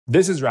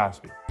This is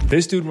Raspy.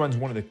 This dude runs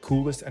one of the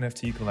coolest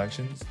NFT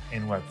collections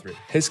in Web3.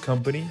 His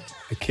company,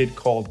 A Kid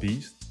Called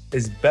Beast,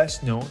 is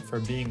best known for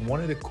being one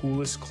of the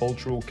coolest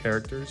cultural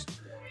characters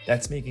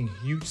that's making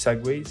huge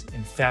segues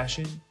in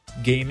fashion,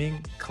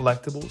 gaming,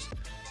 collectibles,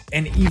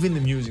 and even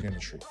the music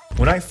industry.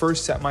 When I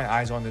first set my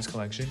eyes on this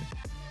collection,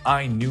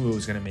 I knew it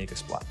was going to make a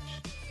splash.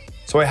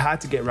 So I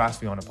had to get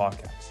Raspy on a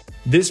podcast.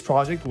 This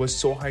project was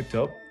so hyped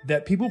up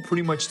that people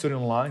pretty much stood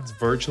in lines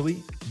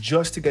virtually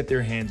just to get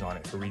their hands on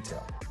it for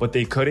retail. But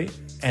they couldn't,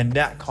 and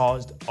that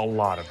caused a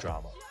lot of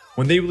drama.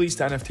 When they released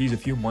NFTs a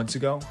few months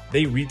ago,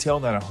 they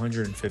retailed at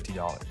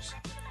 $150.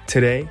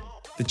 Today,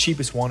 the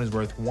cheapest one is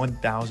worth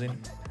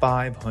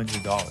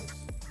 $1,500.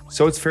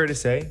 So it's fair to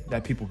say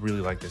that people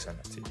really like this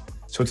NFT.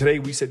 So today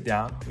we sit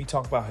down, we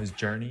talk about his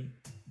journey,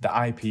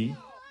 the IP,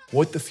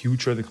 what the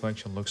future of the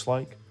collection looks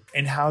like,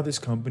 and how this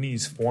company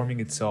is forming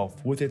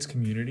itself with its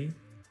community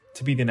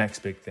to be the next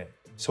big thing.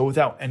 So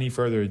without any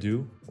further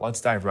ado, let's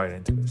dive right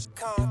into this.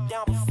 Calm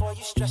down before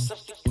you stress up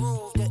the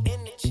groove. The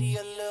energy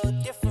a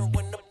little different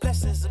when the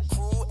blessings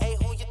accrue. Hey,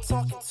 who you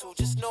talking to?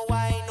 Just know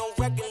I ain't no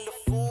regular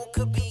fool.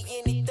 Could be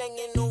anything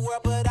in the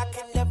world, but I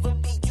can never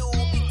be you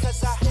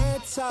because I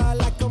head tall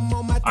like I'm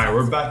on my. All right,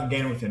 we're back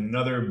again with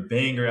another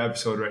banger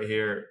episode right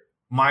here.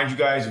 Mind you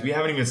guys, we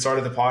haven't even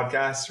started the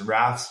podcast.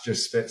 Raf's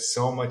just spit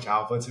so much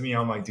alpha to me.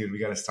 I'm like, dude, we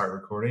got to start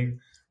recording.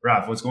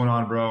 Raf, what's going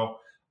on, bro?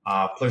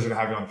 Pleasure to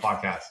have you on the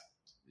podcast.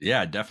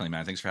 Yeah, definitely,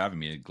 man. Thanks for having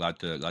me. Glad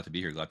to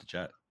be here. Glad to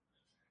chat.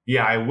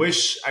 Yeah, I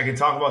wish I could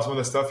talk about some of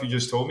the stuff you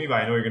just told me, but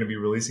I know you're going to be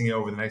releasing it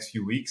over the next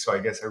few weeks. So I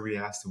guess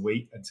everybody has to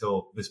wait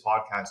until this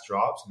podcast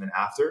drops and then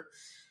after.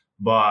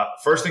 But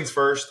first things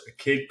first, A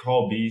Kid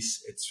Called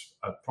Beast. It's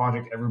a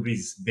project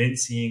everybody's been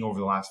seeing over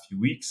the last few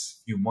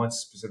weeks, few months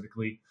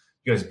specifically.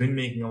 You guys have been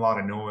making a lot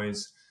of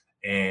noise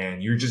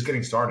and you're just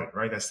getting started,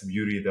 right? That's the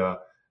beauty of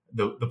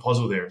the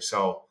puzzle there.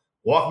 So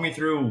walk me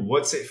through,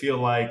 what's it feel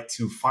like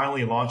to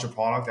finally launch a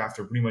product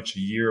after pretty much a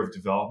year of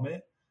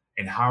development?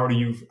 And how do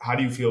you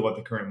feel about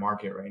the current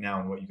market right now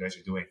and what you guys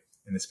are doing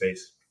in the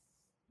space?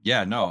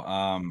 Yeah,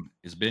 no,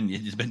 it's been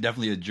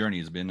definitely a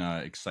journey. It's been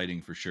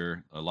exciting for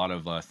sure. A lot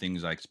of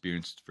things I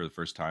experienced for the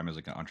first time as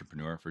like an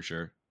entrepreneur for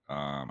sure.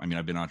 I mean,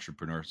 I've been an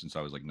entrepreneur since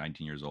I was like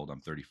 19 years old.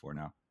 I'm 34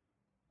 now.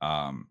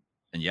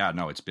 And yeah,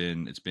 no, it's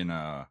been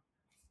a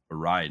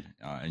ride,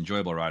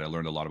 enjoyable ride. I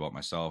learned a lot about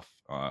myself,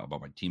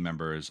 about my team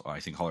members. I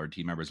think all our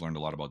team members learned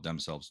a lot about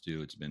themselves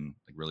too. It's been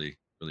like really,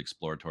 really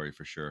exploratory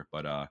for sure.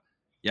 But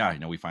yeah,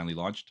 we finally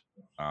launched,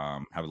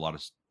 have a lot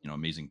of,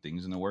 amazing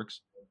things in the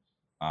works.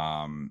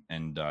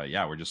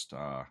 Yeah, we're just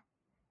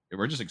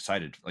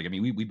excited. Like, I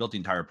mean, we built the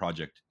entire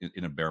project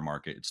in a bear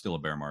market. It's still a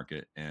bear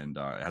market and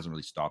it hasn't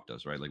really stopped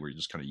us, right? Like we're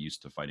just kind of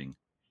used to fighting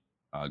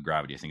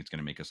gravity. I think it's going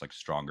to make us like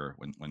stronger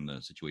when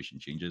the situation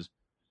changes.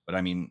 But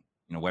I mean,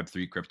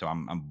 Web3 crypto,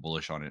 I'm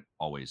bullish on it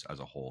always as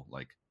a whole.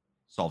 Like,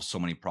 solves so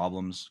many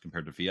problems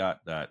compared to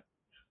fiat that,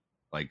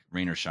 like,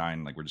 rain or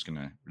shine, like we're just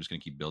gonna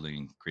keep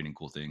building, creating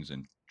cool things,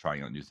 and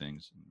trying out new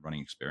things, and running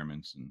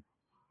experiments, and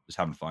just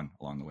having fun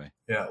along the way.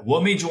 Yeah.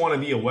 What made you want to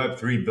be a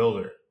Web3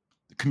 builder?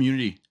 The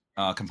community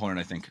component,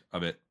 I think,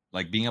 of it,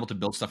 like being able to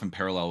build stuff in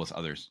parallel with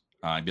others,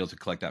 and be able to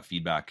collect that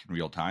feedback in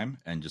real time,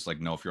 and just like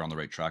know if you're on the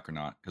right track or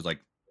not. Because like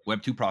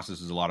Web2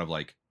 process is a lot of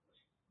like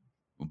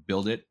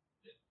build it,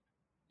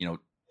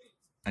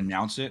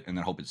 announce it, and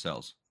then hope it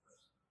sells.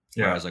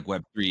 Yeah. Whereas like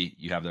Web3,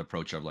 you have the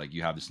approach of like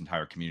you have this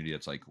entire community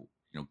that's like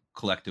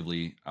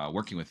collectively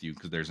working with you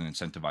because there's an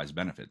incentivized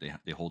benefit.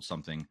 They hold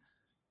something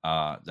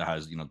that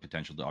has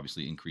potential to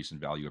obviously increase in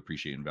value,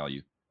 appreciate in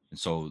value, and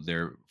so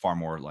they're far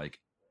more like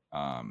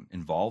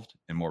involved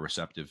and more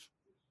receptive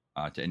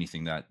to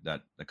anything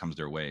that comes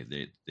their way.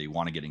 They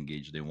want to get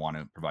engaged. They want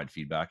to provide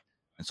feedback,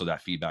 and so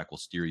that feedback will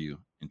steer you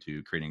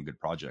into creating a good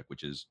project,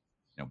 which is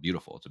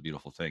beautiful. It's a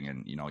beautiful thing,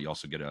 and you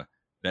also get a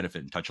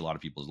benefit and touch a lot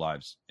of people's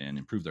lives and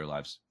improve their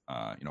lives,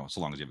 so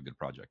long as you have a good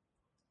project.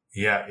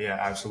 Yeah,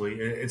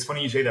 absolutely. It's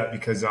funny you say that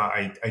because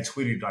I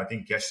tweeted, I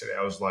think yesterday,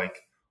 I was like,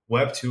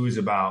 Web2 is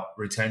about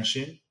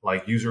retention,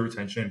 like user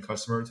retention and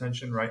customer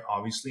retention, right?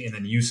 Obviously, and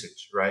then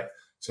usage, right?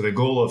 So the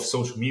goal of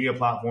social media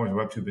platforms,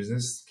 Web2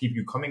 business, keep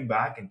you coming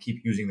back and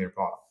keep using their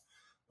product.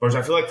 Whereas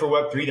I feel like for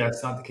Web3,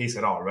 that's not the case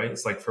at all, right?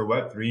 It's like for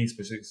Web3,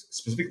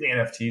 specifically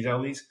NFTs at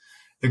least,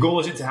 the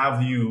goal isn't to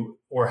have you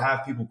or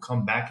have people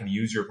come back and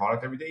use your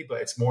product every day,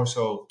 but it's more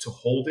so to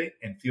hold it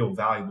and feel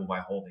valuable by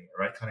holding it,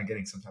 right? Kind of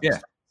getting some type of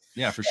stuff.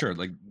 Yeah, for sure.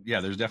 Like, yeah,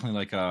 there's definitely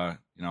like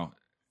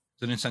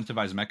it's an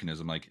incentivized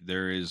mechanism. Like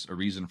there is a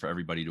reason for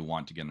everybody to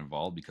want to get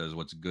involved because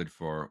what's good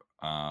for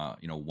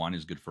one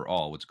is good for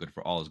all. What's good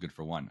for all is good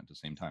for one at the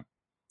same time.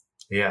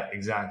 Yeah,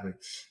 exactly.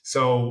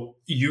 So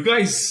you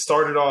guys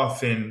started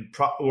off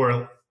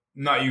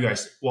not you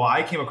guys. Well,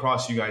 I came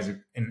across you guys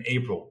in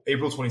April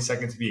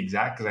 22nd to be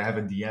exact, because I have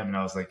a DM and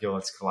I was like, yo,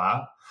 let's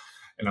collab.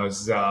 And I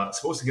was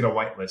supposed to get a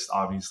whitelist.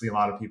 Obviously, a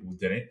lot of people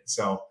didn't.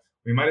 So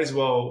we might as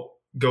well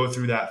go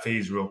through that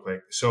phase real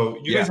quick. So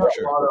you guys have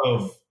a lot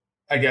of,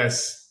 I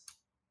guess,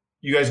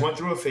 you guys went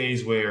through a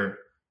phase where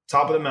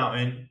top of the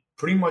mountain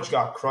pretty much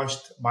got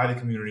crushed by the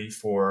community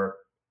for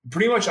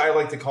pretty much I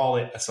like to call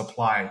it a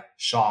supply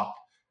shock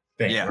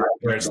thing, Yeah, right?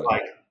 Where it's definitely.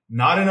 like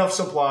not enough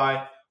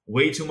supply,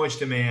 way too much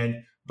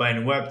demand, but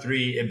in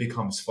Web3, it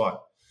becomes fun.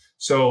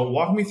 So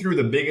walk me through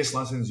the biggest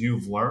lessons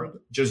you've learned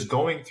just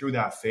going through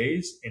that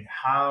phase and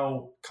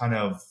how kind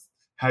of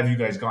have you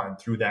guys gotten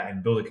through that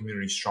and build a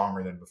community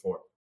stronger than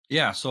before?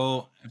 Yeah.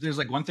 So if there's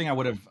like one thing I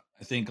would have,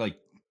 I think, like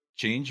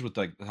changed with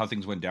like how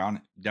things went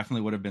down,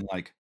 definitely would have been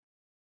like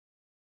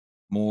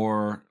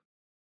more,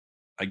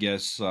 I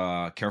guess,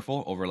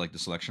 careful over like the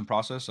selection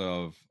process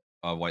of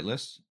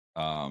whitelists.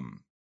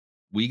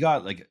 We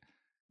got like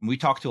we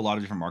talked to a lot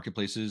of different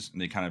marketplaces,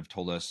 and they kind of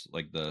told us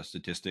like the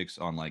statistics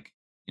on like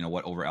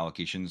what over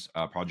allocations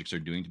projects are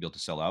doing to be able to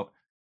sell out.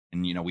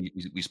 And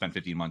we spent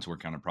 15 months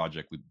working on a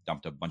project. We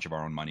dumped a bunch of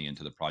our own money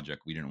into the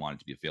project. We didn't want it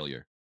to be a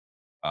failure.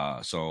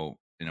 So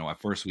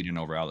at first we didn't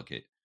over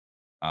allocate.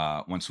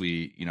 Once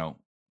we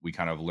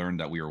kind of learned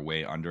that we were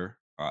way under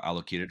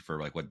allocated for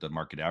like what the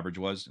market average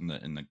was in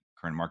the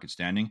current market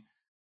standing,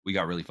 we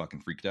got really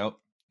fucking freaked out,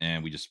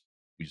 and we just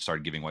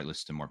started giving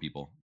whitelists to more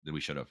people than we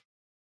should have.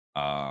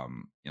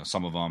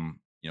 Some of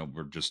them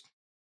were just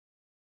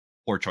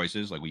poor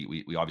choices. Like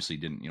we obviously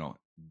didn't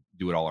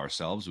do it all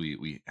ourselves.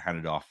 We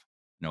handed off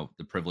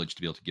the privilege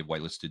to be able to give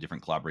whitelists to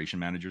different collaboration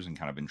managers and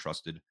kind of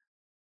entrusted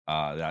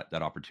that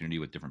opportunity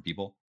with different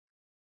people.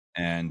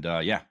 And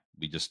yeah,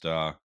 we just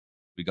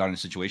we got in a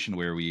situation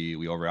where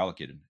we over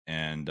allocated,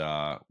 and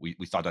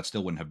we thought that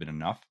still wouldn't have been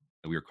enough.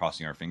 That we were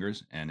crossing our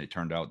fingers, and it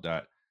turned out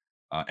that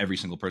every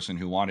single person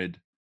who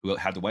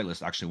had the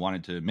whitelist actually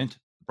wanted to mint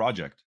the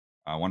project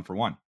one for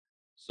one.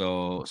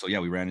 So yeah,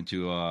 we ran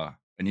into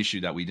an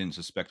issue that we didn't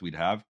suspect we'd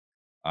have.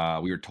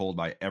 We were told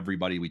by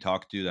everybody we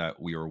talked to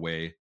that we were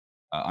way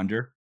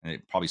under, and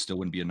it probably still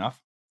wouldn't be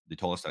enough. They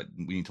told us that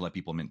we need to let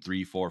people mint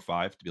 3, 4,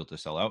 5 to be able to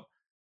sell out,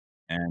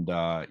 and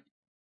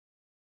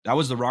that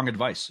was the wrong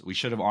advice. We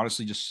should have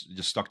honestly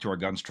just stuck to our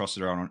guns,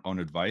 trusted our own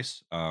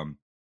advice.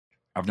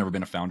 I've never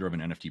been a founder of an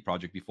NFT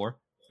project before.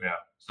 Yeah.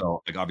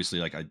 So like obviously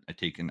like I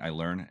take and I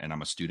learn, and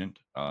I'm a student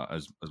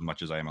as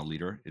much as I am a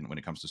leader when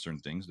it comes to certain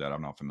things that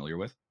I'm not familiar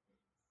with.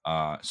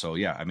 So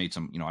yeah, I made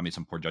some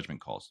poor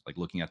judgment calls. Like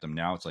looking at them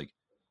now, it's like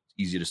it's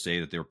easy to say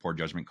that they were poor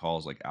judgment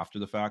calls like after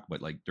the fact,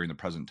 but like during the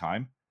present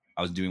time,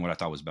 I was doing what I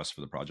thought was best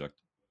for the project.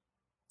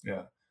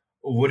 Yeah.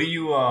 What do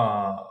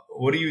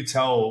you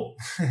tell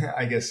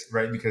I guess,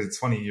 right? Because it's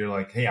funny, you're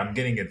like, hey, I'm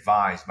getting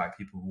advised by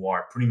people who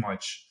are pretty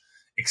much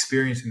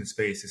experienced in the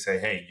space to say,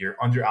 hey, you're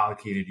under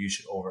allocated, you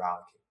should over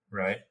allocate,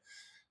 right?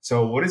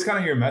 So what is kind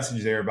of your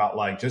message there about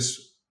like just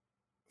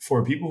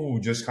for people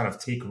who just kind of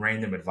take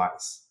random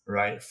advice,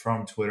 right?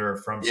 From Twitter,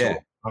 Yeah.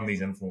 from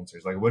these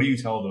influencers. Like what do you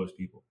tell those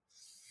people?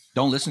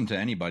 Don't listen to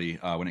anybody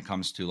when it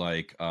comes to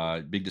like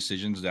big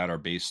decisions that are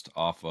based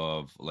off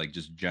of like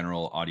just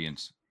general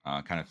audience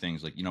kind of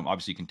things. Like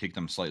obviously you can take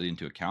them slightly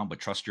into account, but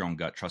trust your own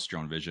gut, trust your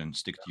own vision,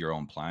 stick to your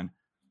own plan,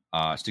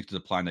 stick to the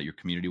plan that your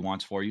community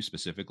wants for you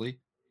specifically,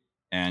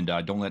 and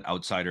don't let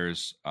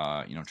outsiders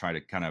try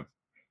to kind of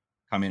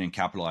come in and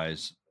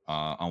capitalize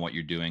on what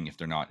you're doing if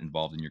they're not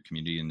involved in your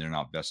community and they're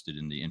not vested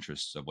in the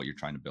interests of what you're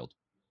trying to build.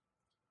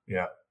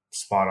 Yeah,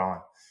 spot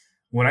on.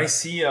 When I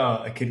see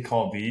a kid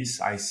called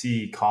Beast, I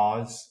see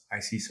Cause, I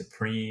see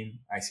Supreme,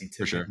 I see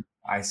For Tippin, sure.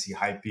 I see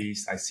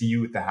Hypebeast, I see you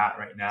with the hat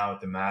right now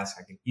with the mask.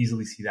 I can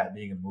easily see that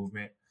being a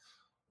movement.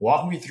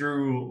 Walk me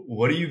through,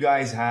 what do you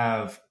guys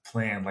have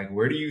planned? Like,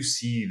 where do you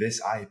see this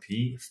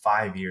IP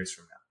 5 years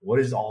from now? What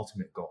is the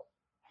ultimate goal?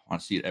 I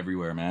want to see it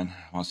everywhere, man.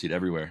 I want to see it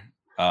everywhere.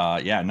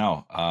 Yeah,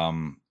 no.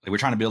 Like we're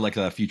trying to build like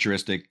a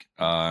futuristic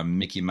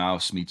Mickey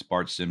Mouse meets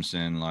Bart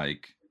Simpson,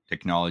 like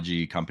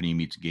technology company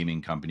meets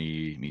gaming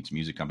company meets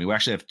music company. We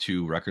actually have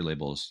 2 record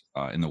labels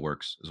in the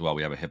works as well.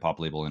 We have a hip hop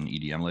label and an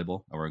EDM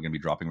label that we're going to be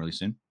dropping really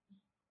soon.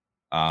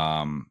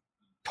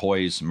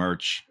 Toys,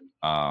 merch.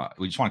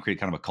 We just want to create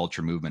kind of a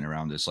culture movement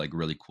around this like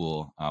really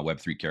cool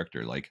Web3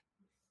 character. Like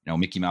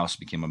Mickey Mouse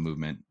became a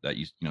movement that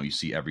you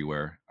see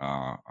everywhere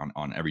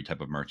on every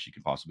type of merch you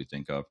can possibly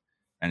think of,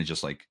 and it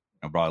just like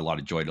brought a lot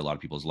of joy to a lot of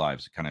people's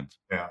lives. It kind of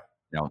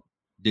Yeah.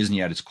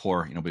 Disney at its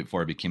core,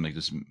 before it became like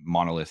this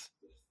monolith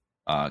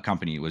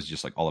company, was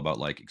just like all about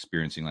like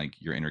experiencing like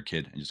your inner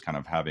kid and just kind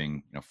of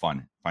having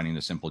fun, finding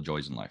the simple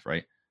joys in life.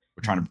 Right.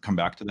 We're trying to come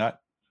back to that.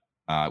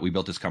 We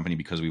built this company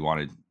because we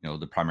wanted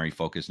the primary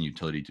focus and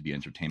utility to be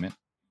entertainment,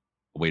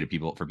 a way for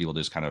people to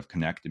just kind of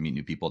connect and meet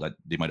new people that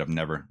they might have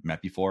never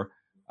met before.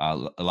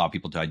 Allow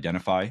people to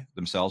identify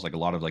themselves. Like a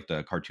lot of like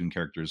the cartoon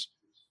characters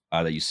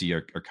that you see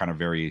are kind of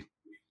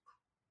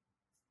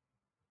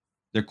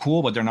they're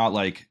cool, but they're not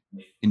like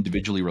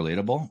individually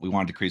relatable. We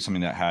wanted to create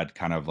something that had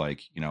kind of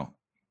like,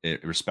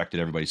 it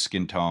respected everybody's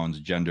skin tones,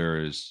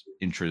 genders,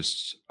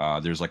 interests.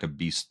 There's like a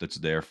beast that's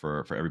there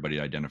for everybody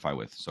to identify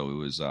with. So it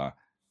was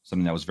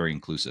something that was very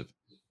inclusive.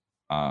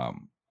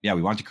 Yeah,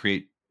 we wanted to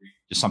create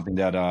just something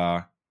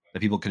that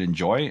people could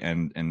enjoy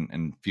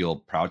and feel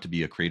proud to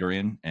be a creator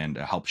in, and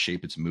help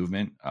shape its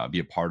movement, be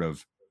a part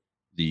of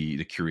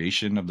the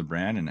curation of the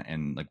brand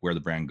and like where the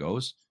brand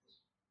goes.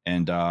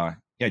 And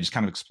yeah, just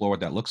kind of explore what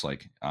that looks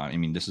like. I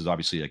mean, this is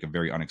obviously like a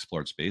very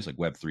unexplored space, like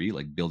Web3,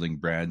 like building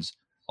brands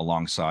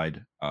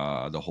alongside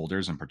the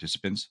holders and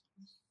participants.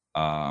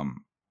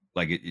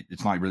 Like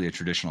it's not really a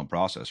traditional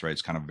process, right?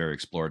 It's kind of very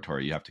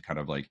exploratory. You have to kind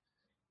of like,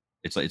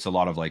 it's a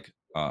lot of like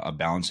a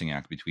balancing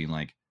act between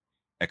like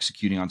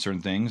executing on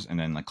certain things and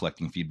then like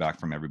collecting feedback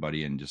from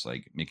everybody and just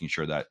like making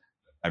sure that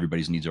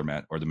everybody's needs are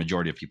met, or the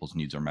majority of people's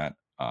needs are met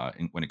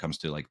when it comes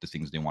to like the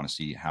things they want to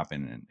see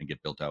happen and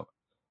get built out.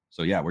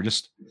 So yeah, we're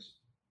just,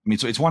 I mean,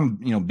 so it's one,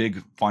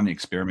 big fun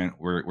experiment.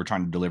 We're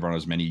trying to deliver on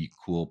as many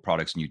cool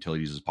products and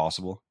utilities as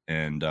possible,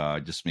 and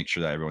just make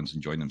sure that everyone's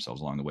enjoying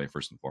themselves along the way,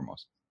 first and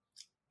foremost.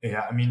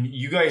 Yeah, I mean,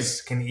 you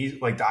guys can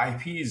like the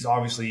IP is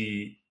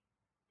obviously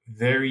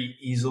very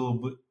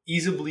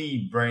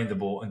easily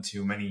brandable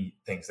into many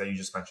things that you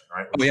just mentioned,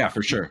 right? Oh yeah,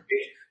 for sure.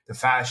 The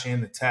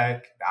fashion, the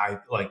tech,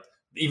 like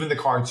even the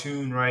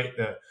cartoon, right?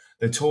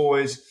 The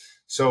toys.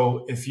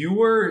 So if you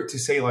were to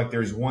say like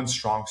there's one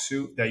strong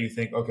suit that you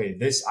think, okay,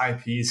 this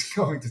IP is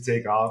going to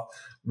take off,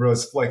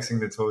 bro's flexing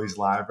the toys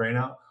live right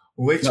now.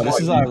 This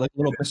is like a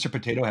little Mr.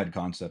 Potato Head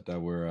concept that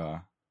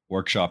we're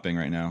workshopping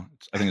right now.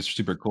 I think it's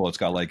super cool. It's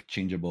got like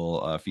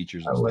changeable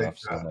features and stuff.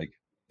 So like,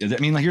 I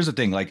mean, like, here's the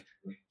thing. Like,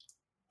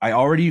 I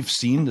already have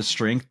seen the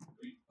strength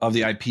of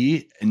the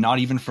IP, and not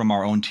even from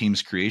our own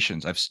team's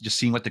creations. I've just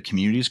seen what the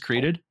community has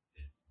created.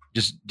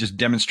 Just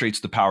demonstrates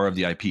the power of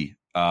the IP.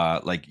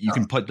 Like you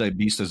can put the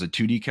beast as a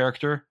 2D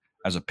character,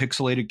 as a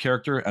pixelated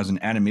character, as an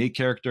anime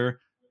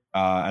character,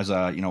 as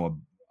a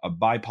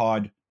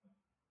bipod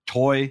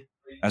toy,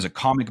 as a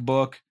comic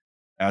book,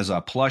 as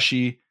a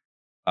plushie.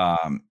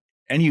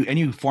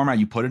 Any format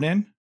you put it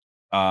in,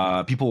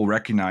 people will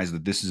recognize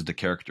that this is the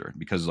character,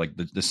 because like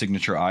the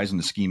signature eyes and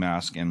the ski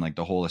mask and like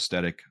the whole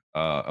aesthetic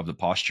of the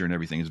posture and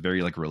everything is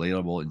very like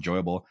relatable,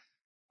 enjoyable.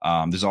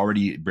 There's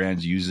already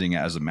brands using it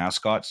as a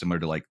mascot, similar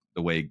to like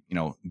the way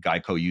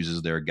Geico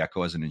uses their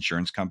gecko as an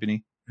insurance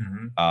company.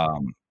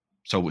 Mm-hmm.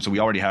 So we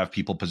already have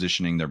people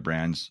positioning their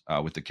brands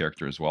with the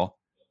character as well.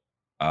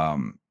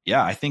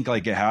 Yeah, I think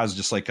like it has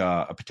just like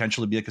a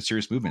potential to be like a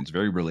serious movement. It's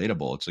very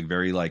relatable. It's like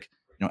very like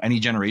any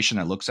generation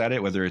that looks at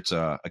it, whether it's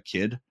a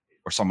kid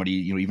or somebody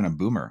even a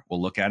boomer,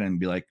 will look at it and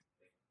be like,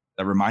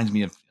 that reminds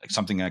me of like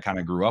something I kind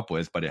of grew up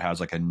with, but it has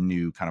like a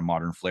new kind of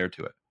modern flair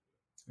to it.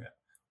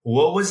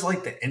 What was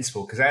like the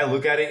inspo? Because I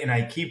look at it and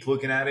I keep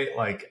looking at it.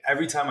 Like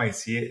every time I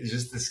see it, it's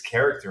just this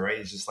character, right?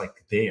 It's just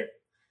like there.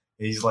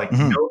 He's like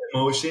no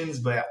emotions,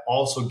 but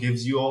also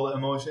gives you all the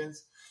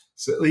emotions.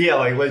 So yeah,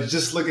 like let's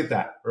just look at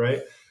that,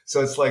 right? So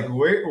it's like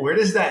where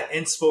does that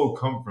inspo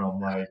come from?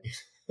 Like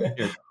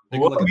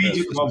what made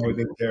you come up with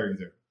this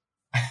character?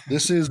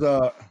 This is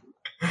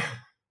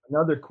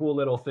another cool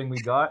little thing we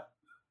got.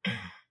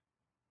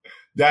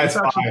 That's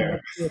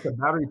fire. It's a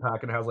battery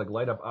pack and it has like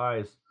light up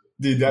eyes.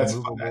 Dude, that's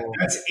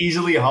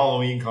easily a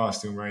Halloween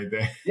costume right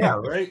there.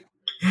 Yeah, right?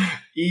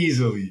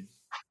 Easily.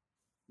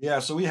 Yeah,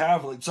 so we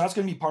have so that's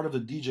going to be part of the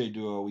DJ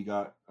duo we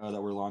got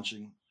that we're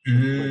launching.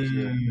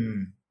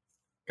 Kind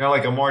of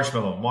like a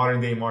marshmallow,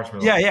 modern day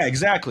marshmallow. Yeah,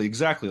 exactly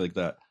like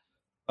that.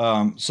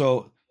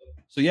 So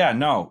yeah,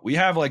 no, we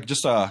have like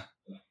just a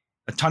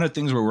ton of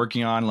things we're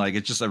working on. Like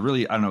it's just a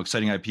really, I don't know,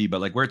 exciting IP,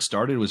 but like where it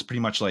started was pretty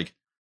much like,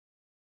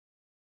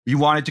 you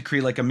wanted to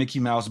create like a Mickey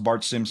Mouse,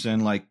 Bart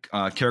Simpson, like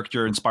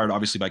character inspired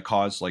obviously by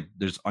cause. Like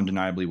there's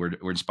undeniably we're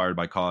inspired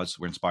by cause.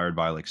 We're inspired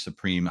by like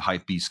Supreme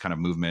Hypebeast kind of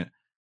movement.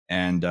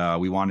 And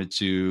we wanted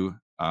to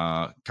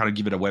kind of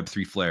give it a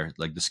Web3 flair.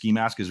 Like the ski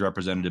mask is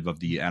representative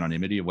of the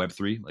anonymity of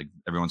Web3. Like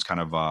everyone's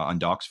kind of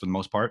undoxed for the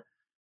most part.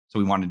 So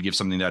we wanted to give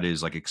something that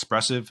is like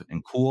expressive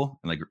and cool.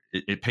 And like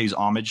it pays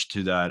homage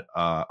to that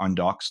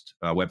undoxed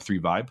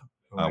Web3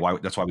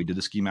 vibe. That's why we did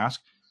the ski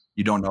mask.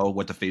 You don't know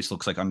what the face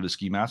looks like under the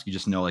ski mask. You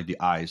just know like the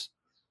eyes,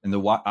 and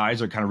the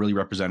eyes are kind of really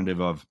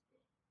representative of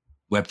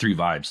Web3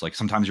 vibes. Like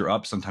sometimes you're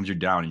up, sometimes you're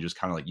down, and you just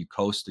kind of like you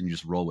coast and you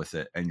just roll with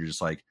it. And you're just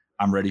like,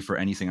 I'm ready for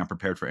anything. I'm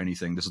prepared for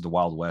anything. This is the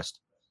Wild West.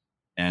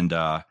 And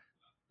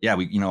yeah,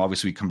 we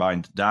obviously we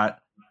combined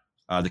that.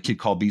 The Kid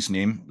Called Beast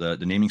name, the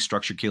naming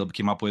structure Caleb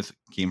came up with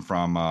came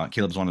from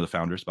Caleb's one of the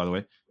founders, by the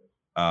way.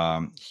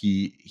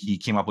 He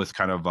came up with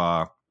kind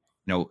of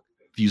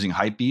using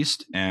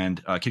Hypebeast and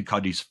Kid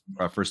Cudi's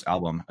first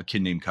album, A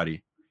Kid Named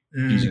Cudi,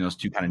 using those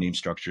two kind of name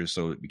structures.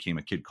 So it became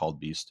A Kid Called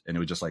Beast. And it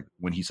was just like,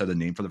 when he said the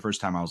name for the first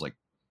time, I was like,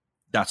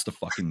 that's the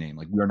fucking name.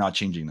 Like, we are not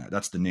changing that.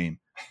 That's the name.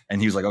 And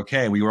he was like,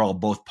 okay. We were all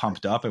both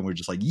pumped up and we're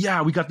just like,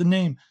 yeah, we got the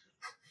name.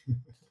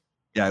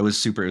 Yeah, it was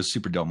super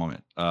dope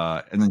moment.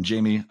 And then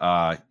Jamie,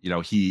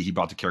 he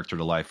brought the character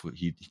to life.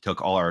 He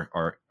took all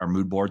our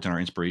mood boards and our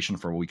inspiration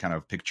for what we kind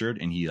of pictured,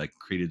 and he like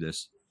created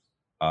this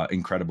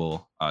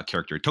incredible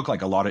character. It took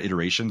like a lot of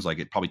iterations. Like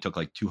it probably took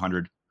like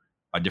 200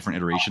 different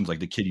iterations. Like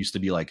the kid used to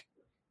be like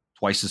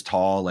twice as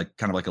tall, like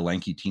kind of like a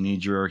lanky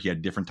teenager. He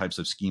had different types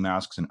of ski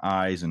masks and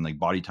eyes and like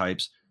body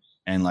types.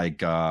 And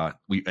like I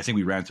think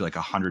we ran through like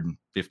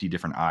 150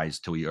 different eyes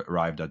till we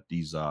arrived at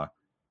these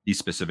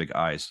specific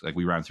eyes. Like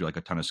we ran through like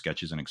a ton of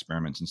sketches and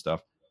experiments and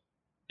stuff.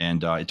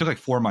 And it took like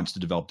 4 months to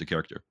develop the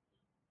character.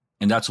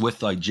 And that's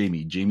with like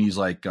Jamie. Jamie's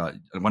like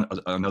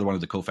another one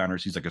of the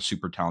co-founders. He's like a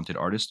super talented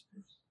artist.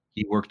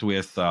 He worked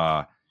with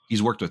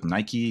he's worked with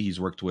Nike. He's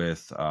worked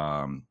with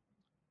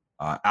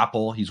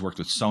Apple. He's worked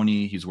with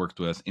Sony. He's worked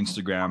with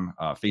Instagram,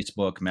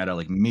 Facebook, Meta,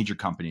 like major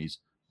companies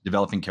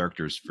developing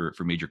characters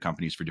for major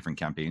companies for different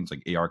campaigns,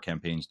 like AR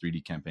campaigns,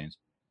 3D campaigns.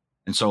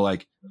 And so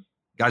like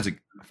guy's a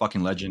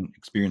fucking legend,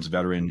 experienced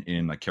veteran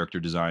in like character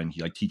design.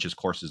 He like teaches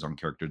courses on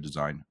character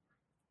design.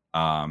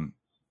 And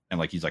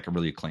like he's like a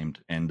really acclaimed.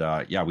 And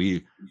yeah,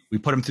 we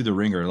put him through the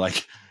ringer.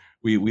 Like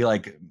we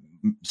like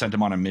sent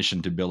him on a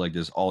mission to build like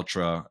this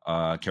ultra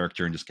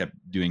character and just kept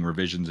doing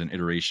revisions and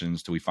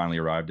iterations till we finally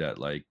arrived at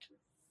like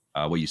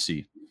what you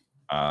see.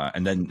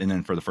 And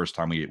then for the first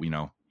time we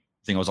know,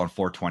 I think it was on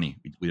 420.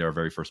 We did our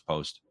very first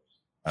post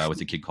with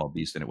a kid called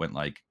Beast, and it went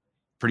like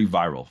pretty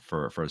viral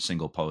for a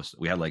single post.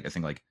 We had like I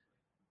think like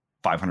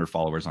 500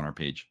 followers on our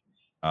page,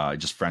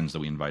 just friends that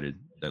we invited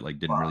that like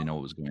didn't really know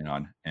what was going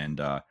on. And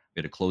we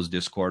had a closed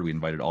Discord. We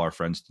invited all our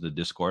friends to the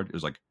Discord. It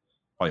was like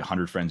probably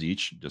 100 friends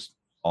each, just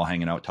all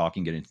hanging out,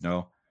 talking, getting to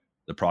know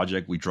the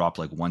project. We dropped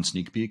like one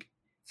sneak peek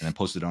and then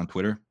posted it on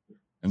Twitter,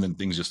 and then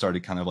things just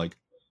started kind of like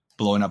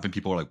blowing up, and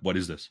people were like, "What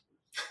is this?"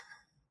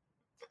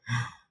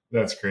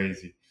 That's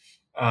crazy.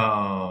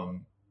 Let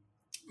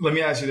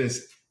me ask you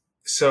this.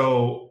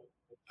 So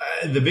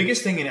the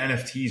biggest thing in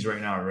NFTs right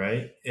now,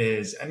 right,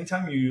 is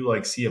anytime you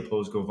like see a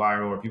post go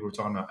viral or people are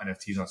talking about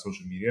NFTs on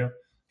social media,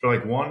 for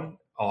like one,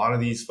 a lot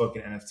of these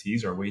fucking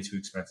NFTs are way too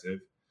expensive.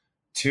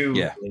 Two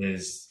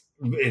is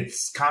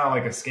it's kind of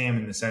like a scam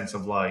in the sense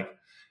of like,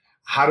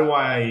 how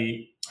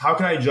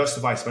can I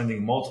justify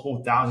spending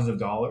multiple thousands of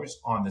dollars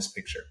on this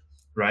picture?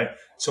 Right.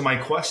 So my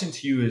question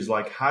to you is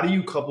like, how do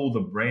you couple the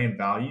brand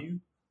value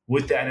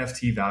with the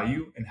NFT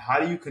value, and how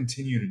do you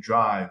continue to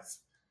drive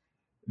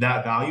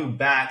that value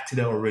back to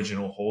the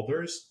original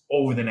holders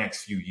over the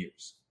next few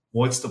years?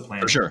 What's the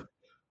plan? For sure.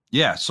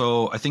 Yeah.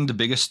 So I think the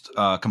biggest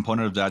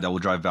component of that will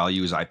drive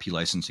value is IP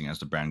licensing as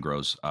the brand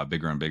grows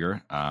bigger and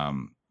bigger.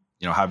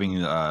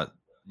 Having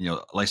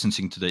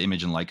licensing to the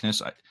image and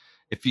likeness.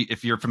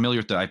 If you're familiar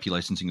with the IP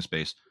licensing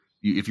space,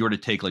 if you were to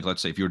take like,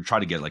 let's say if you were to try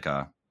to get like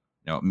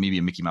maybe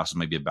a Mickey Mouse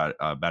might be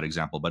a bad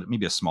example, but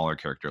maybe a smaller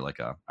character like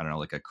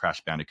like a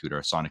Crash Bandicoot or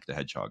a Sonic the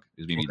Hedgehog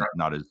is maybe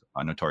not as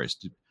notorious.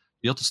 To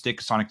be able to stick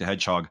Sonic the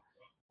Hedgehog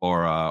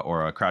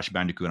or a Crash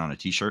Bandicoot on a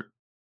T-shirt,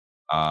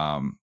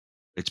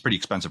 it's a pretty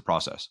expensive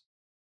process.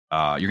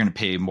 You're going to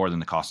pay more than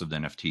the cost of the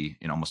NFT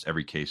in almost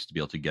every case to be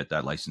able to get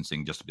that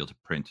licensing, just to be able to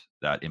print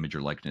that image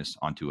or likeness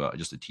onto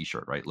just a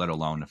T-shirt, right? Let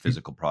alone a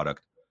physical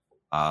product.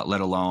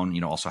 Let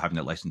alone, also having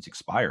that license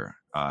expire,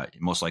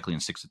 most likely in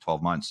 6 to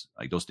 12 months.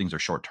 Like those things are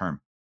short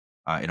term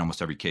in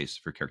almost every case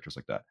for characters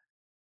like that.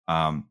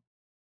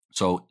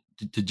 So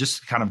to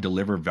just kind of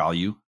deliver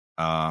value,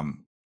 at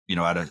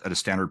a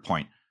standard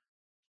point,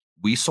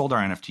 we sold our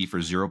NFT for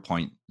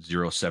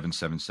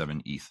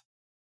 0.0777 ETH.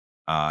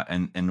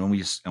 And when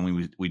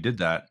we did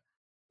that,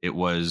 it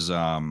was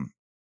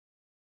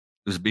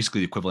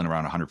basically the equivalent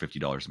around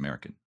 $150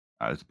 American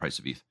as the price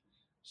of ETH.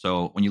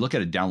 So when you look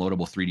at a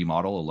downloadable 3D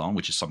model alone,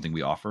 which is something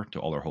we offer to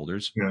all our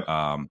holders, you're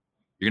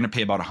going to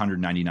pay about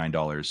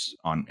 $199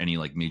 on any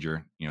like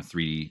major,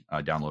 3D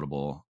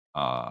downloadable,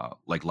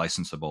 like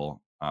licensable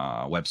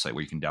website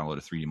where you can download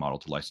a 3D model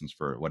to license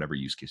for whatever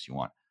use case you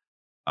want.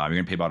 You're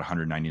going to pay about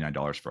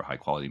 $199 for a high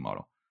quality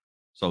model.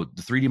 So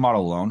the 3D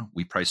model alone,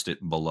 we priced it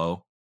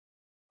below,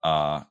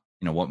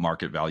 what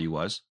market value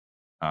was.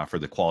 For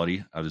the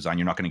quality of design.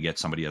 You're not going to get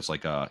somebody that's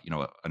like an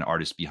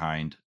artist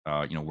behind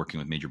working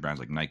with major brands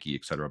like Nike,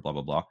 et cetera, blah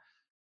blah blah.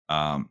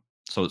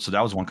 So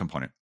that was one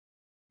component.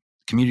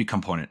 Community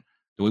component.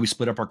 The way we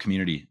split up our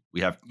community,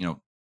 we have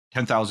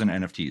 10,000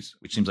 NFTs,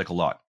 which seems like a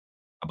lot,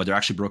 but they're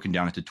actually broken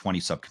down into 20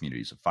 sub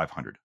communities of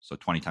 500. So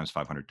 20 times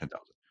 500,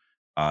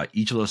 10,000.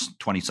 Each of those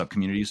 20 sub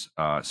communities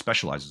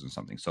specializes in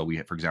something. So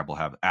we, for example,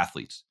 have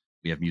athletes,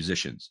 we have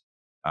musicians,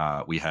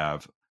 we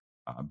have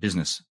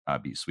business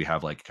beasts. We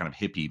have like kind of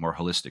hippie, more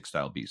holistic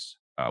style beasts.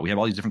 We have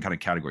all these different kind of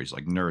categories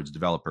like nerds,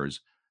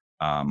 developers,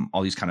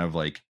 all these kind of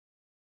like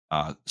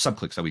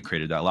sub-cliques that we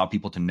created that allow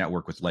people to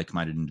network with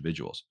like-minded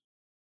individuals.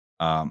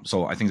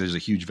 So I think there's a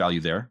huge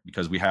value there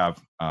because we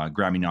have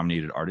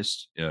Grammy-nominated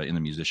artists in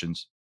the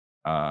musicians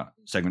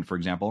segment, for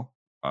example.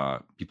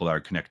 People that are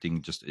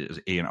connecting just as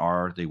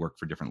A&R, they work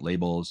for different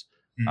labels.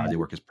 They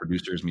work as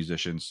producers,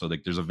 musicians. So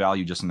like, there's a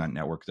value just in that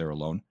network there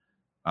alone.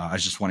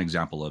 As just one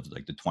example of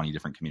like the 20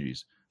 different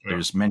communities.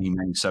 There's many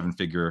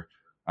 7-figure,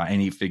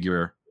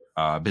 8-figure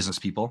business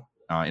people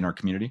in our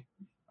community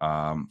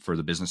for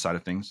the business side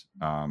of things.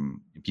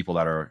 People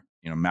that are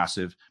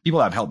massive, people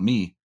that have helped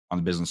me on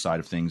the business side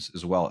of things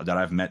as well that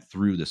I've met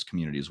through this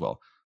community as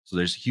well. So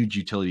there's huge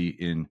utility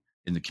in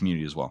the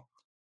community as well.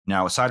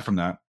 Now, aside from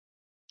that,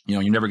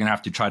 you're never gonna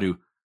have to try to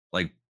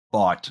like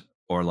bot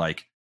or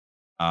like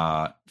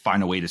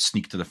find a way to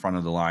sneak to the front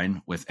of the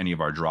line with any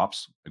of our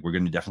drops. Like we're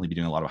going to definitely be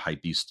doing a lot of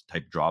Hypebeast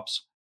type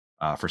drops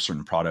for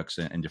certain products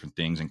and different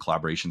things and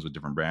collaborations with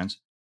different brands.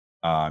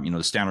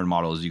 The standard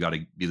model is you got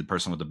to be the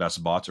person with the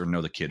best bots or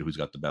know the kid who's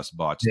got the best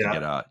bots to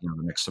get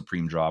the next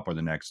Supreme drop or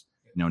the next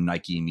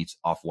Nike meets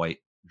Off-White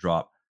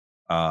drop.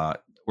 We're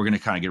going to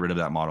kind of get rid of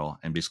that model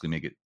and basically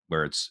make it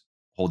where it's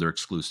holder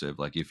exclusive.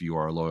 Like if you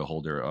are a loyal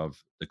holder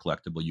of the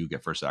collectible, you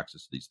get first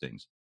access to these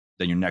things.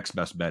 Then your next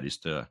best bet is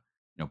to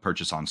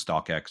purchase on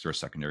StockX or a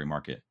secondary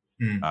market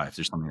if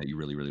there's something that you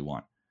really, really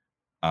want.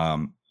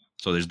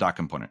 So there's that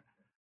component.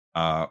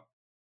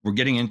 We're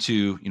getting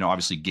into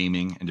obviously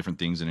gaming and different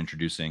things and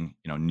introducing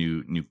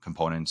new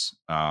components.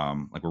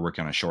 Like we're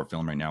working on a short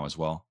film right now as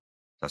well.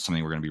 That's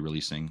something we're going to be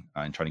releasing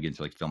and trying to get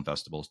into like film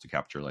festivals to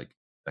capture like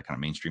that kind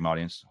of mainstream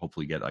audience.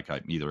 Hopefully get like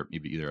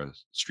either a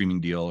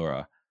streaming deal or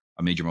a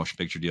major motion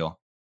picture deal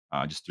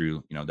just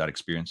through that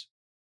experience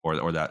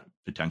or that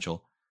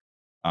potential.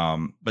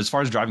 But as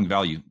far as driving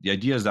value, the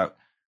idea is that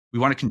we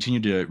want to continue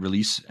to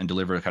release and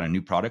deliver kind of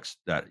new products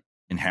that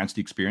enhance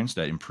the experience,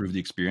 that improve the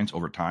experience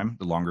over time,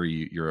 the longer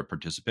you're a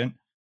participant.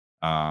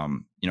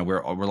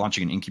 We're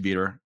launching an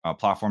incubator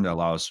platform that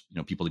allows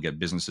people to get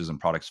businesses and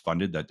products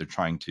funded that they're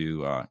trying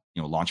to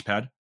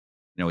launchpad.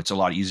 It's a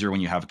lot easier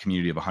when you have a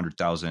community of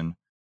 100,000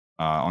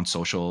 on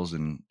socials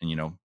and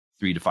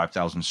 3,000 to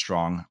 5,000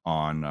 strong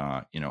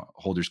on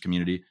holders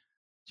community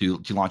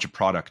to launch a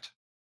product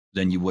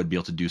than you would be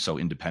able to do so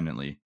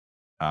independently.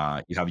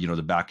 You have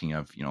the backing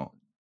of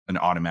an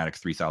automatic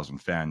 3,000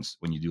 fans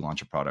when you do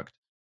launch a product.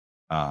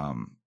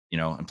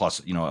 And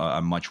plus,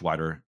 a much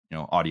wider,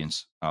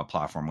 audience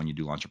platform when you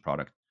do launch a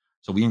product.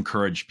 So we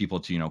encourage people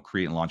to,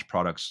 create and launch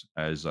products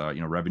as,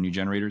 revenue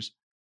generators.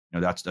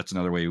 That's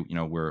another way,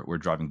 we're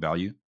driving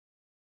value.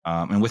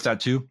 And with that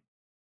too,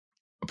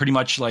 pretty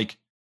much like,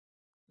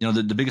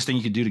 the biggest thing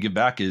you could do to give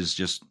back is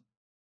just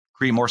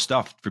create more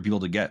stuff for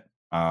people to get.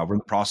 We're in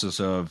the process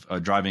of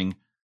driving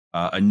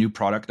a new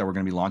product that we're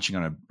going to be launching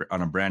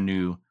on a brand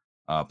new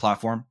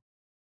platform.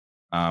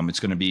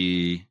 It's going to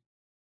be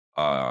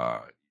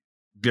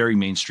very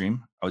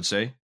mainstream, I would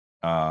say.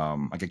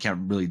 Like I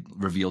can't really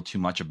reveal too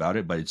much about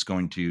it, but it's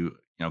going to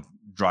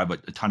drive a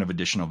ton of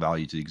additional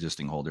value to the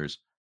existing holders.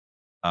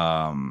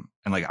 And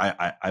like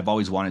I've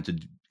always wanted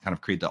to kind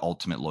of create the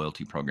ultimate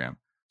loyalty program,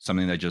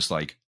 something that just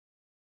like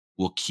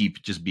will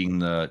keep just being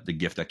the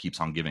gift that keeps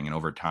on giving, and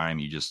over time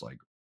you just like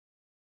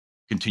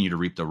continue to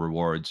reap the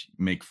rewards,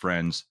 make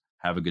friends,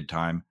 have a good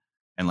time.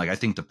 And like I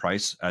think the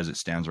price as it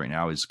stands right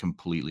now is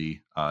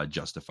completely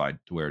justified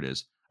to where it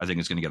is. I think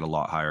it's going to get a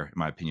lot higher, in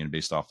my opinion,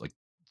 based off like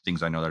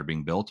things I know that are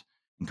being built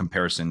in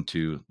comparison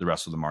to the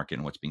rest of the market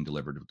and what's being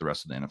delivered with the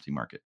rest of the NFT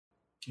market.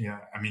 Yeah,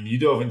 I mean, you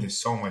dove into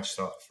so much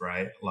stuff,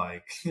 right?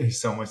 Like,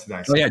 there's so much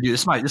that. Oh yeah, dude,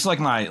 this is like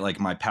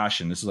my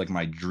passion. This is like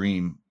my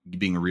dream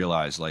being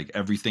realized. Like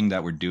everything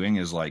that we're doing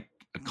is like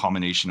a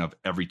combination of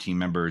every team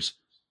member's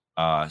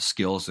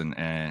skills and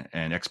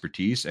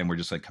expertise, and we're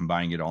just like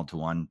combining it all into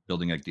one,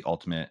 building like the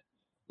ultimate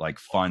like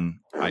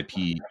fun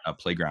IP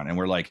playground. And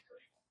we're like,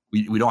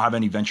 we don't have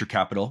any venture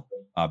capital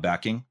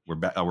backing.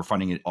 We're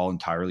funding it all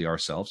entirely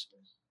ourselves,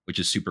 which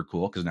is super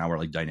cool because now we're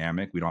like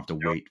dynamic. We don't have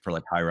to wait for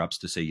like higher ups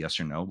to say yes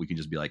or no. We can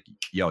just be like,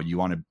 yo, you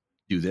want to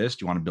do this?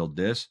 Do you want to build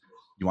this?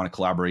 You want to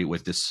collaborate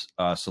with this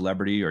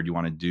celebrity, or do you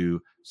want to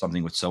do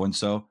something with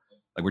so-and-so?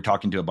 Like we're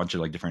talking to a bunch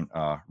of like different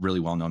really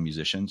well-known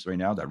musicians right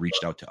now that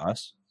reached out to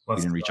us. We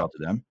didn't reach out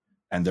to them.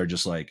 And they're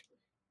just like,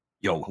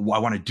 yo, I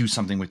want to do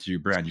something with your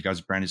brand. You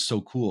guys' brand is so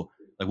cool.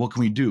 Like, what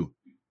can we do?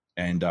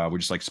 And we're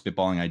just like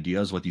spitballing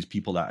ideas with these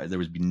people that there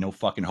would be no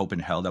fucking hope in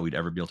hell that we'd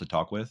ever be able to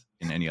talk with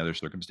in any other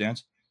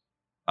circumstance.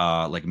 Huge.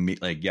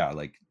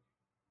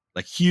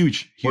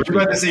 Were you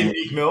about to say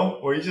Meek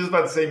Mill? Were you just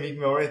about to say Meek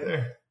Mill right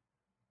there?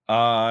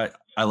 I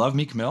love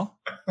Meek Mill.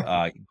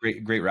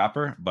 Great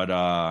rapper, but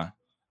I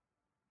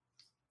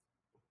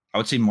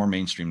would say more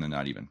mainstream than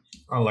that even.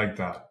 I like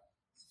that.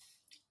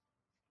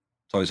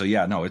 So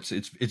yeah, no, it's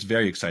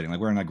very exciting.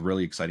 Like we're in like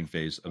really exciting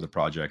phase of the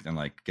project and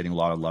like getting a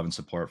lot of love and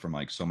support from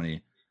like so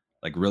many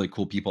like really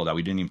cool people that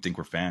we didn't even think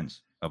were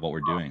fans of what we're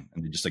doing,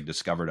 and they just like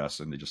discovered us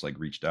and they just like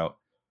reached out.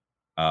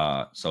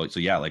 So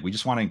yeah, like we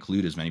just want to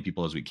include as many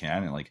people as we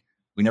can, and like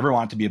we never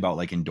want it to be about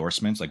like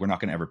endorsements. Like we're not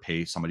going to ever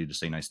pay somebody to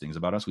say nice things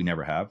about us. We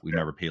never have. We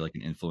never pay like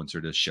an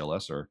influencer to shill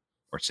us or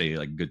say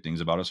like good things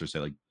about us or say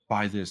like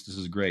buy this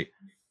is great.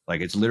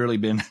 Like it's literally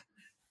been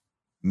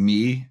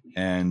me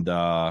and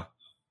the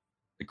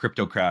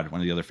Cryptocrad,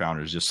 one of the other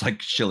founders, just like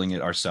shilling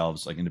it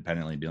ourselves, like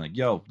independently, being like,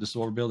 yo, this is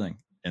what we're building.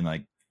 And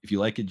like, if you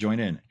like it,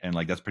 join in. And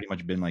like, that's pretty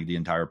much been like the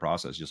entire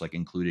process, just like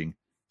including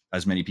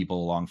as many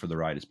people along for the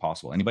ride as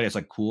possible. Anybody that's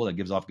like cool, that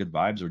gives off good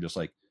vibes, or just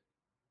like,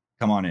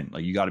 come on in,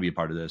 like, you got to be a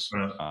part of this.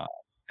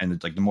 And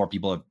it's like, the more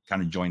people have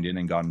kind of joined in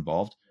and got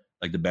involved,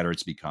 like the better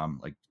it's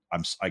become. Like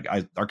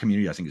our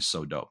community, I think, is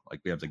so dope. Like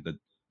we have like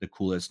the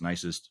coolest,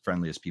 nicest,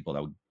 friendliest people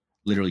that would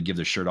literally give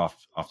their shirt off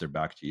their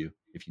back to you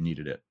if you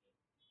needed it.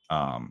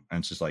 And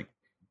it's just like,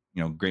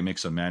 great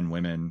mix of men,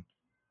 women,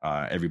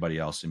 everybody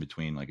else in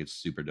between. Like it's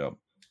super dope.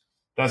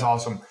 That's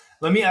awesome.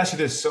 Let me ask you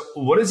this. So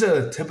what does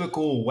a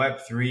typical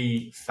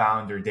Web3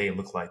 founder day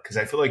look like? Because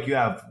I feel like you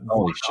have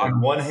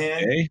on one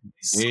hand,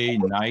 day,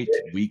 night,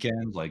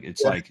 weekend. Like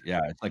it's like, yeah,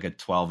 it's like a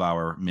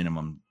 12-hour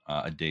minimum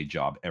a day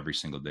job every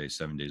single day,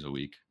 7 days a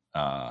week.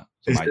 So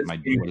my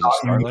day, what does it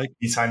start like?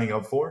 You signing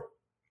up for?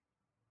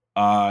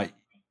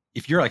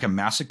 If you're like a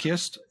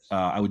masochist,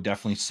 I would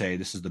definitely say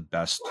this is the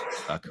best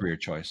career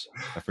choice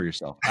for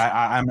yourself.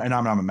 I'm a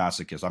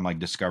masochist. I'm like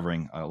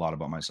discovering a lot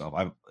about myself.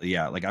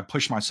 I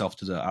push myself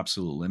to the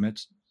absolute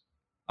limits.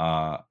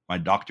 My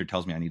doctor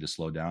tells me I need to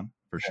slow down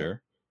for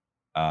sure.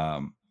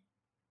 Um,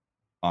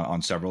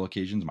 on several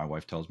occasions, my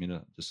wife tells me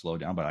to slow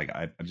down, but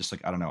I'm just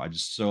like, I don't know. I'm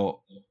just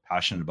so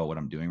passionate about what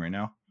I'm doing right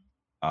now.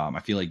 I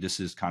feel like this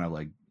is kind of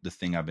like the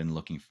thing I've been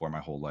looking for my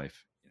whole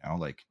life,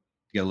 like to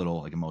get a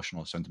little like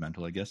emotional,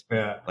 sentimental, I guess.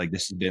 Yeah. Like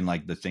this has been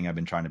like the thing I've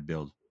been trying to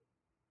build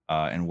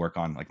and work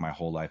on like my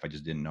whole life. I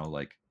just didn't know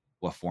like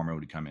what form it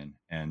would come in.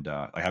 And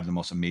I have the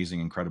most amazing,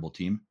 incredible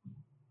team.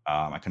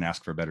 I couldn't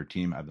ask for a better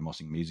team. I have the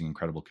most amazing,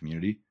 incredible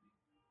community.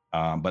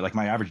 But like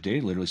my average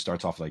day literally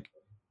starts off like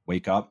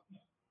wake up,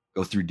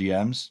 go through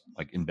DMs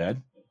like in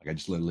bed. Like I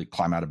just literally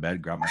climb out of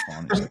bed, grab my phone,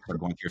 and just like start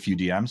going through a few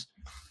DMs.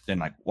 Then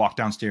like walk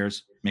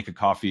downstairs, make a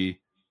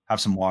coffee,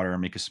 have some water,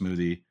 make a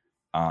smoothie,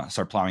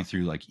 start plowing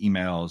through like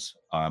emails,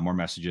 more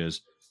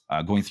messages,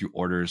 going through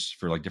orders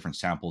for like different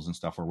samples and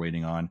stuff we're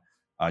waiting on,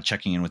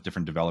 checking in with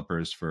different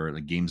developers for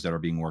the games that are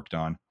being worked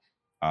on.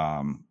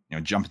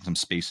 Jump in some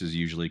spaces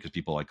usually because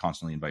people like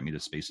constantly invite me to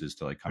spaces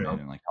to like come in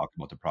and like talk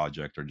about the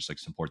project or just like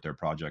support their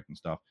project and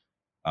stuff.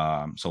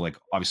 So like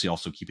obviously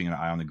also keeping an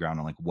eye on the ground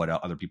on like what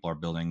other people are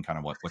building, kind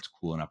of what's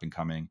cool and up and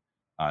coming,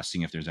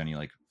 seeing if there's any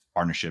like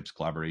partnerships,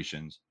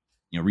 collaborations,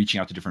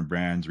 reaching out to different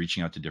brands,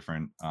 reaching out to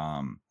different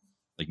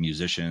like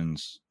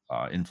musicians,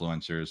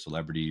 influencers,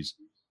 celebrities,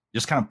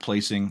 just kind of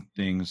placing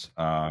things,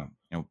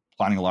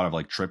 planning a lot of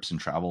like trips and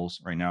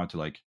travels right now to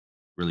like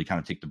really kind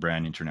of take the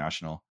brand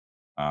international.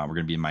 We're going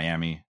to be in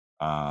Miami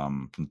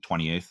from the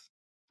 28th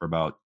for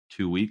about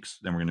 2 weeks.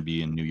 Then we're going to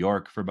be in New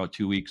York for about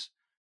 2 weeks.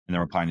 And then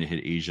we're planning to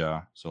hit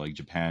Asia. So like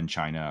Japan,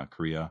 China,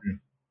 Korea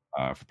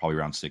for probably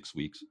around 6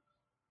 weeks.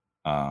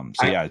 It's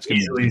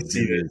going to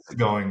see this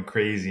going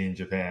crazy in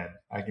Japan.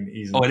 I can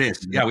easily. Oh, it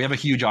is. Yeah, we have a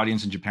huge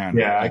audience in Japan.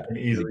 Yeah, like, I can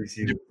easily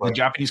see the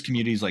Japanese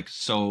community is like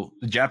so.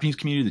 The Japanese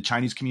community, the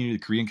Chinese community,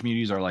 the Korean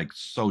communities are like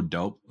so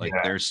dope. Like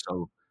there's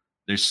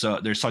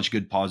such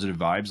good positive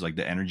vibes. Like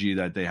the energy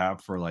that they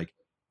have for like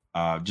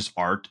just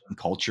art and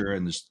culture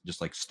and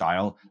just like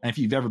style. And if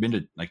you've ever been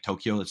to like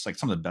Tokyo, it's like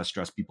some of the best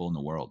dressed people in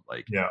the world.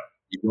 Like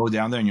you go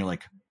down there and you're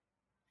like,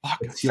 fuck,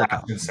 it's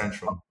fashion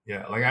central.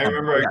 Yeah, like I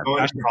remember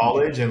going to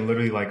college and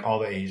literally like all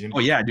the Asian. Oh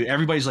yeah, dude,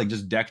 everybody's like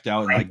just decked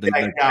out and like the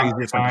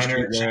craziest like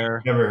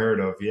streetwear. Never heard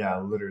of. Yeah,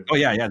 literally. Oh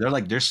yeah,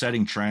 they're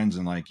setting trends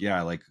and like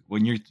like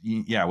when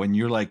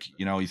you're like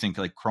you think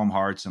like Chrome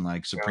Hearts and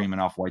like Supreme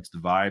and Off White's the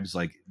vibes,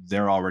 like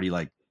they're already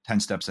like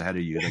 10 steps ahead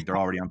of you. Like they're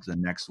already onto the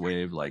next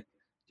wave. Like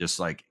just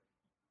like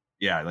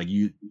like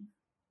if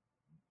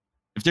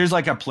there's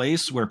like a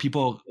place where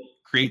people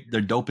create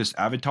their dopest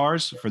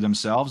avatars for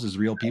themselves as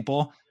real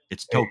people,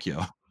 it's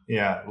Tokyo.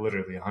 Yeah,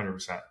 literally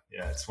 100%.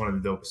 Yeah, it's one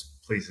of the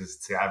dopest places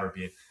to ever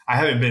be in. I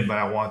haven't been, but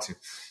I want to.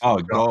 Oh,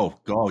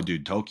 go,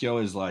 dude. Tokyo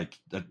is like,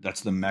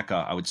 that's the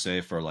mecca, I would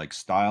say, for like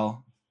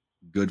style,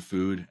 good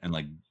food, and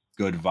like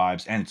good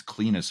vibes. And it's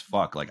clean as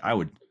fuck. Like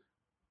I'm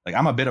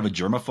a bit of a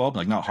germaphobe,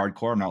 like not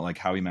hardcore. I'm not like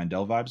Howie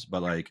Mandel vibes,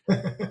 but like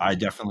I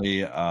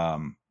definitely, I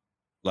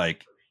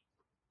like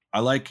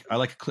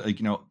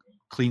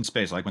clean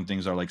space. I like when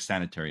things are like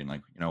sanitary and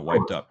like,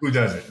 wiped up. Who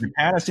doesn't?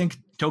 Japan, I think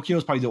Tokyo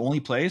is probably the only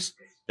place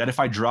that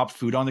if I dropped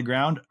food on the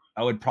ground,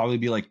 I would probably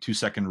be like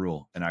 2-second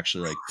rule and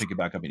actually like pick it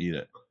back up and eat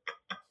it.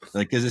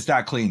 Like, cause it's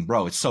that clean,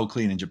 bro. It's so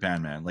clean in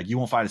Japan, man. Like you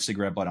won't find a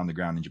cigarette butt on the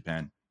ground in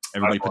Japan.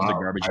 Everybody puts their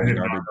garbage in the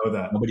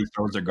garbage. Nobody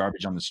throws their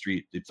garbage on the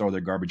street. They throw their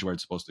garbage where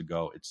it's supposed to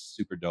go. It's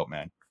super dope,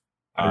 man.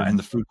 And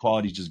the food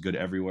quality is just good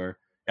everywhere.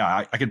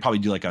 Yeah, I could probably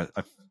do like a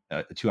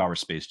 2-hour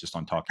space just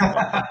on talking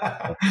about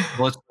that.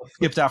 Well, let's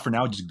skip that for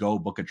now. Just go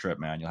book a trip,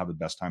 man. You'll have the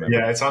best time ever.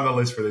 Yeah, it's on the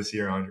list for this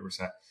year,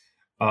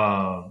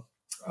 100%.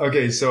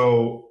 Okay,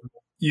 so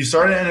you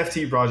started an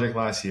NFT project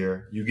last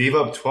year. You gave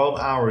up 12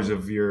 hours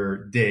of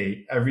your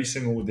day every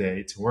single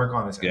day to work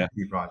on this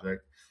NFT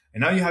project.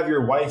 And now you have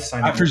your wife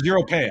signing after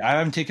zero pay. I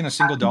haven't taken a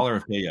single dollar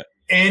of pay yet.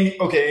 And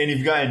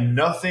you've gotten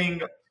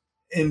nothing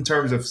in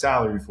terms of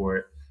salary for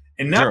it.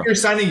 And now you're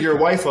signing your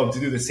wife up to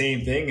do the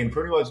same thing and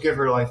pretty much give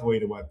her life away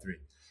to Web3.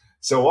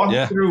 So walk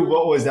me through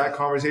what was that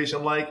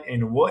conversation like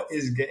and what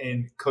is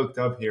getting cooked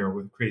up here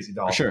with Crazy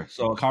Dollar? For sure.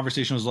 So a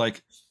conversation was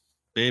like,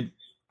 babe,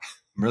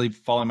 I'm really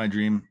following my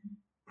dream.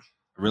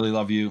 I really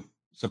love you.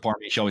 Support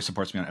me. She always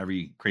supports me on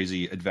every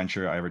crazy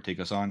adventure I ever take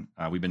us on.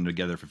 We've been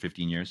together for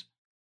 15 years.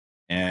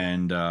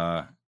 And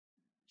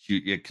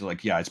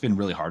it's been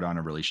really hard on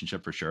a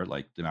relationship for sure.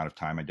 Like the amount of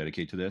time I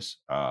dedicate to this.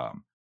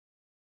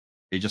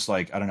 It just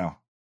like, I don't know.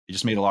 It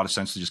just made a lot of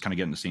sense to just kind of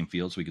get in the same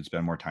field so we could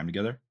spend more time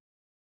together.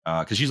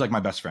 Cause she's like my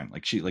best friend.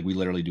 Like we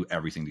literally do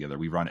everything together.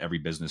 We run every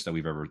business that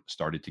we've ever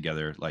started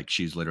together. Like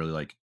she's literally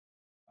like,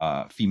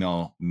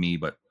 female me,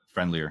 but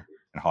friendlier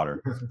and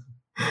hotter.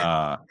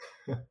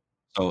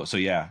 So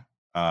yeah.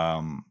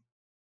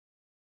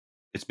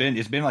 It's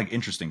been like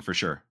interesting for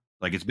sure.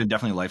 Like it's been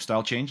definitely a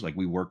lifestyle change. Like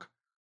we work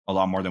a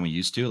lot more than we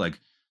used to. Like,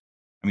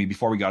 I mean,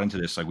 before we got into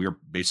this, like we were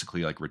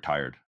basically like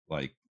retired.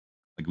 Like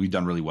we've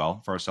done really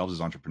well for ourselves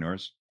as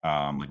entrepreneurs.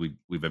 Like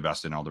we've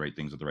invested in all the right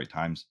things at the right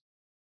times.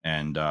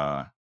 and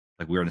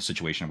like we're in a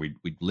situation where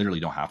we literally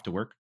don't have to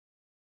work.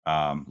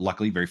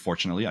 Luckily, very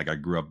fortunately, like I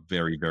grew up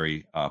very,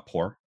 very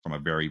poor from a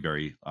very,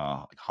 very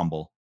like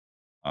humble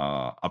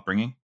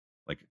upbringing.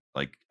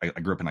 I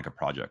grew up in like a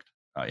project,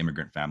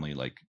 immigrant family,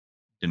 like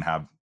didn't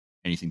have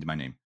anything to my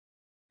name,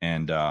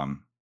 and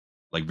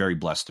like very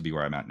blessed to be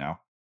where I'm at now.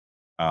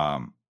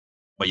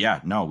 But yeah,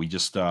 no, we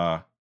just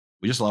love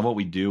what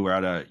we do. We're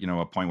at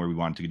a point where we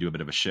wanted to do a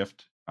bit of a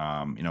shift.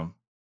 Kind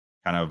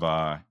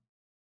of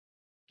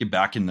get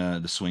back in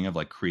the swing of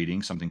like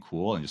creating something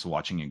cool and just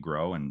watching it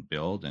grow and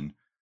build, and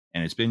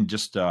it's been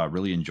just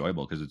really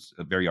enjoyable because it's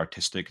very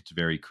artistic, it's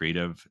very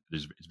creative,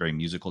 it's very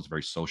musical, it's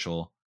very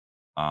social.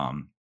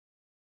 Um,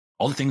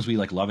 all the things we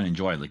like love and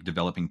enjoy, like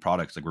developing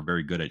products. Like we're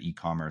very good at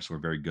e-commerce. We're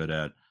very good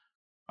at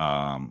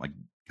like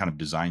kind of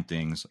design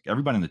things. Like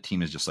everybody in the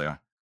team is just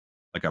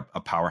like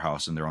a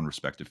powerhouse in their own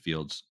respective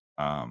fields.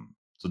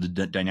 So the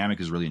dynamic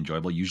is really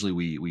enjoyable. Usually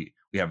we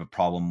have a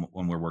problem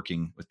when we're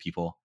working with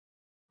people.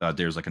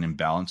 There's like an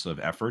imbalance of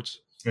efforts.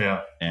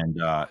 Yeah.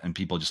 And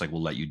people just like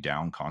will let you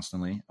down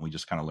constantly. And we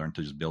just kind of learned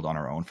to just build on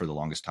our own for the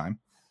longest time.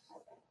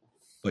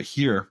 But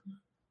here,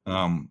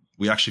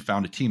 we actually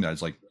found a team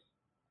that's like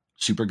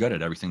super good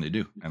at everything they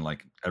do. And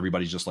like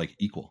everybody's just like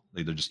equal.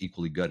 They're just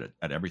equally good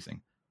at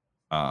everything.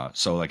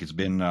 So like it's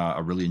been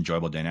a really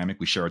enjoyable dynamic.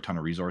 We share a ton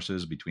of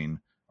resources between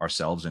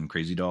ourselves and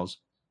Crazy Dolls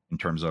in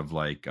terms of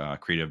like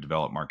creative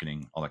development,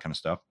 marketing, all that kind of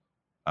stuff.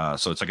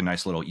 So it's like a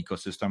nice little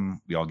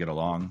ecosystem. We all get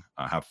along,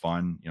 have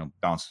fun,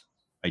 bounce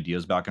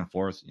ideas back and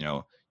forth.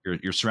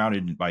 You're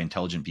surrounded by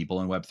intelligent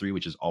people in Web3,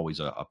 which is always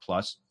a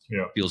plus.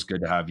 Yeah. Feels good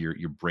to have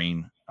your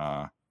brain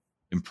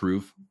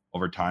improve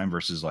over time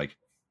versus like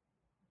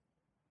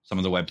some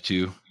of the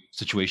Web2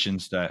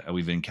 situations that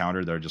we've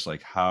encountered that are just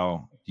like,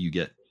 how do you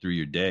get through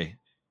your day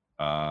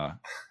the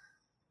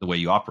way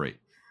you operate?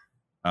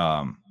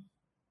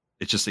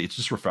 It's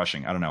just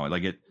refreshing. I don't know.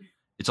 Like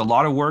it's a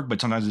lot of work,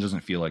 but sometimes it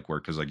doesn't feel like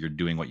work because like you're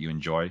doing what you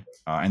enjoy.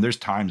 And there's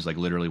times like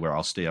literally where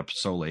I'll stay up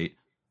so late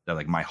that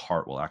like my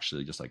heart will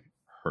actually just like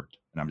hurt.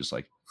 And I'm just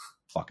like,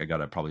 fuck, I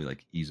gotta probably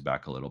like ease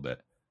back a little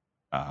bit.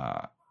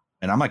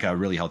 And I'm like a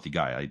really healthy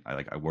guy.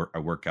 I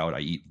work out. I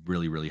eat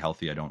really, really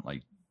healthy. I don't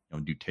like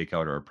do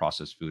takeout or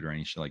processed food or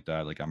any shit like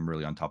that. Like I'm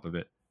really on top of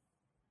it.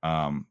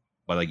 But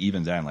like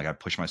even then, like I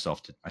push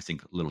myself to I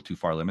think a little too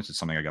far limits. It's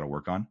something I got to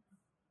work on.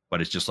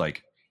 But it's just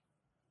like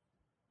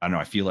I don't know.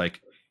 I feel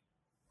like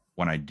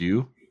when I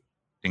do,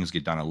 things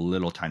get done a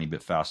little tiny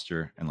bit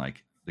faster, and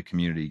like the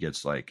community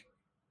gets like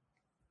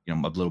a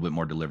little bit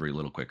more delivery a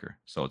little quicker.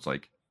 So it's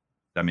like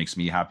that makes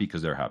me happy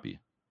because they're happy.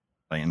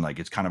 And like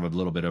it's kind of a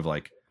little bit of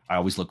like I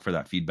always look for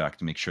that feedback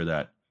to make sure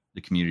that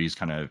the community is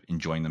kind of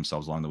enjoying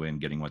themselves along the way and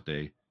getting what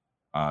they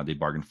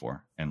bargained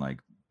for, and like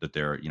that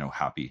they're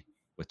happy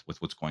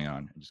with what's going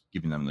on, and just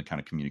giving them the kind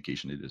of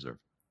communication they deserve.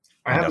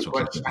 I have a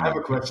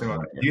question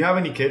about that. Do you have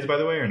any kids, by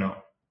the way, or no?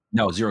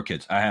 No, 0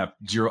 kids. I have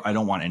 0. I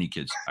don't want any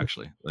kids,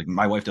 actually. Like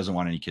my wife doesn't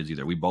want any kids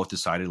either. We both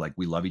decided like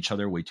we love each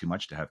other way too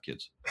much to have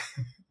kids.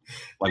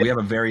 Like we have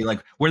a very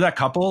like we're that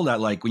couple that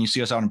like when you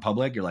see us out in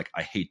public, you're like,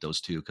 I hate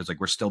those two because like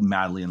we're still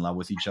madly in love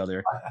with each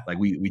other. Like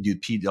we do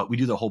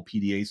the whole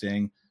PDA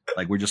thing.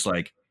 Like we're just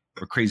like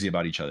we're crazy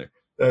about each other.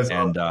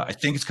 Awesome. I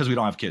think it's because we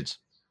don't have kids.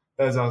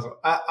 That's awesome.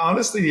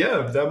 Honestly,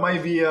 yeah, that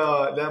might be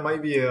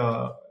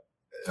a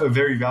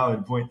very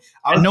valid point.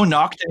 And no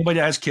knock to anybody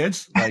that has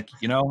kids. Like,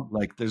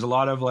 like there's a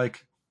lot of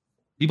like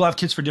people have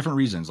kids for different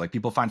reasons. Like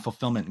people find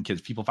fulfillment in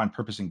kids. People find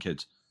purpose in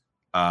kids.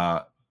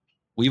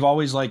 We've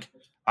always like,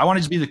 I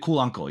wanted to be the cool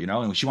uncle,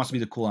 and she wants to be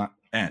the cool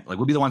aunt. Like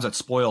we'll be the ones that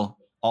spoil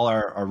all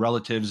our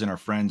relatives and our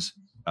friends'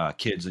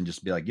 kids and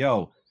just be like,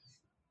 yo,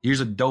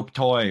 here's a dope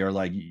toy, or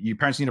like your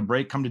parents need a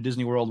break, come to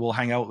Disney World, we'll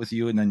hang out with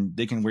you. And then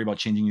they can worry about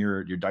changing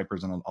your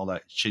diapers and all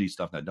that shitty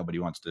stuff that nobody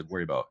wants to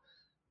worry about.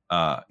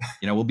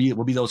 We'll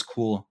be those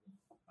cool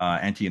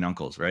auntie and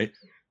uncles, right?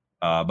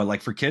 But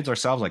like for kids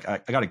ourselves, like I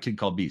got a kid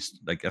called Beast.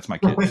 Like that's my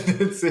kid.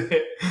 That's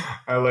it.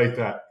 I like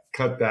that.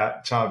 Cut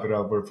that, chop it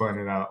up. We're playing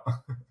it out.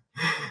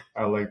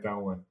 I like that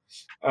one.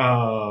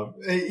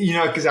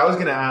 Because I was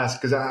gonna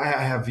ask, because I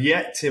have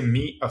yet to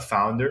meet a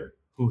founder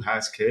who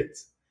has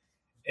kids,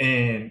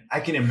 and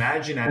I can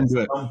imagine at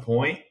some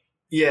point.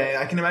 Yeah,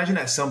 I can imagine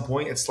at some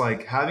point it's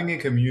like having a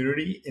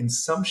community in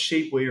some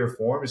shape, way, or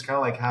form is kind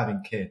of like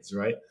having kids,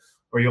 right?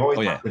 Where you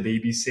always have to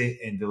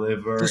babysit and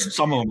deliver. Just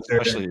some of them,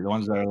 especially the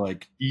ones that are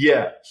like,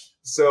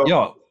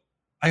 So,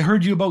 I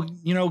heard you about,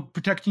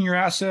 protecting your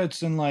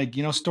assets and like,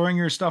 storing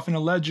your stuff in a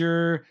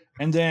ledger.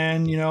 And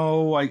then,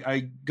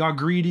 I got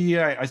greedy.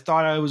 I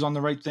thought I was on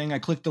the right thing. I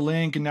clicked the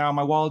link and now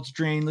my wallet's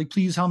drained. Like,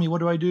 please help me. What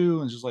do I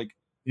do? And it's just like,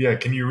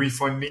 can you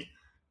refund me?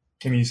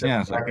 Can you send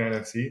me back an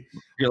NFC?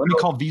 Here, let me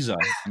call Visa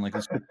and like,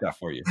 let's fix that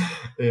for you.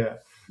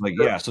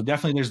 So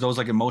definitely there's those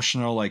like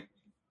emotional, like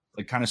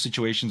kind of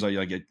situations that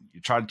you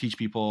try to teach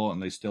people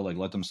and they still like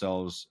let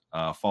themselves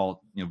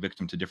fall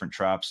victim to different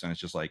traps, and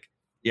it's just like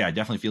it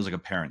definitely feels like a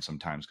parent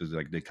sometimes because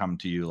like they come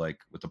to you like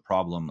with a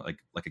problem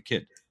like a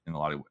kid in a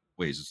lot of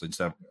ways. It's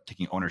instead of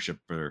taking ownership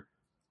for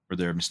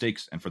their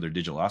mistakes and for their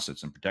digital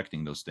assets and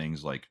protecting those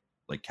things like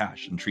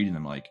cash and treating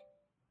them like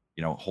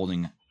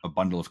holding a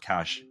bundle of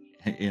cash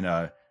in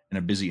a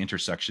busy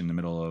intersection in the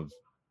middle of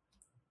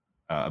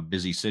a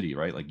busy city,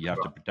 right? Like you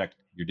have to protect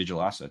your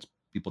digital assets.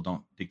 People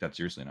don't take that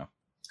seriously enough.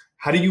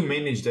 How do you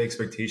manage the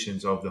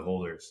expectations of the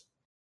holders?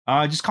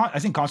 I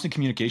think constant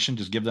communication,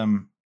 just give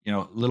them,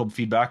 little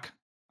feedback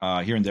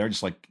here and there,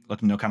 just like let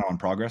them know kind of on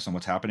progress and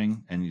what's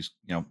happening, and just,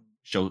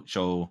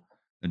 show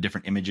the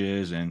different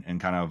images and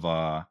kind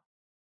of,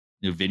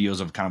 videos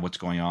of kind of what's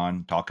going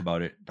on, talk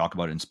about it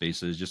in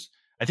spaces. Just,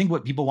 I think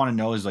what people want to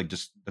know is like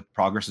just the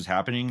progress is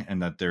happening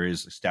and that there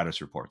is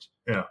status reports.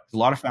 Yeah. A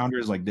lot of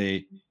founders, like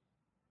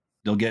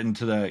they'll get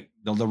into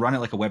they'll run it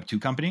like a Web2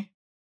 company,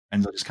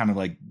 and they'll just kind of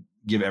like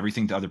give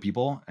everything to other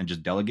people and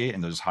just delegate,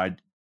 and they'll just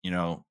hide,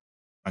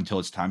 until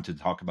it's time to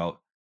talk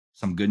about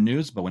some good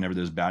news. But whenever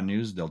there's bad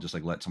news, they'll just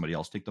like let somebody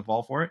else take the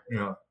fall for it.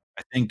 Yeah.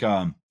 I think,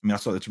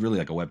 it's really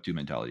like a Web2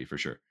 mentality for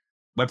sure.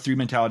 Web3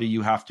 mentality,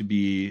 you have to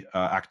be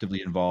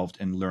actively involved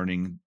in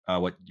learning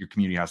what your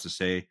community has to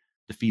say.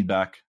 The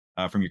feedback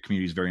from your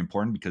community is very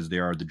important because they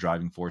are the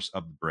driving force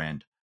of the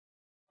brand.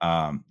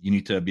 You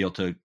need to be able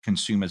to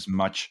consume as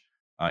much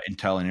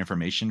intel and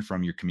information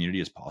from your community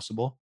as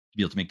possible to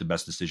be able to make the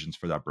best decisions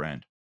for that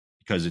brand,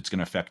 because it's going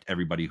to affect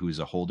everybody who is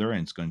a holder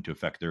and it's going to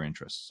affect their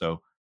interests.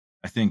 So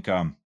I think,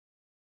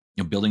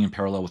 building in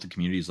parallel with the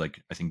community is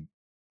like, I think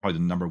probably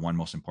the number one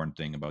most important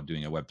thing about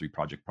doing a Web3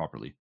 project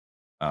properly.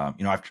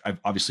 I've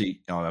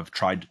obviously, I've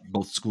tried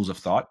both schools of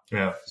thought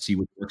to see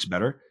what works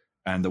better.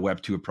 And the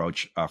Web2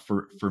 approach,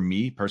 for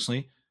me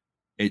personally,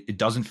 it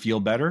doesn't feel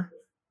better,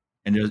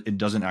 and it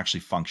doesn't actually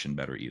function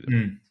better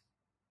either.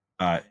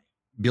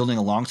 Building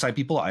alongside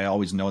people, I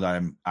always know that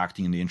I'm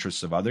acting in the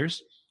interests of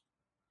others,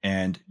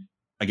 and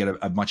I get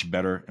a much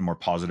better and more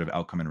positive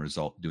outcome and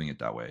result doing it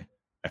that way.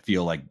 I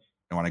feel like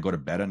when I go to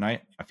bed at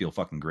night, I feel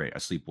fucking great. I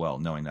sleep well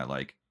knowing that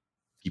like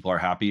people are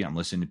happy. I'm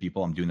listening to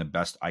people. I'm doing the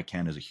best I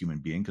can as a human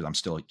being, because I'm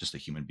still just a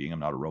human being. I'm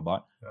not a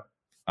robot.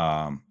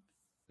 Yeah.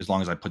 As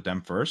long as I put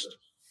them first,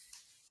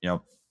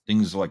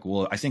 things like,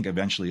 well, I think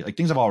eventually, like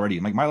things have already,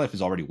 like my life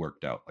is already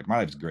worked out. Like my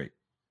life is great.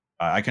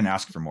 I can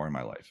ask for more in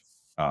my life.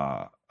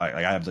 I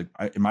have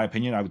in my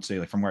opinion, I would say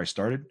like from where I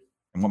started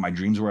and what my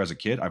dreams were as a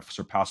kid, I've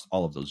surpassed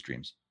all of those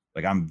dreams.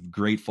 Like I'm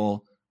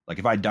grateful. Like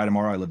if I die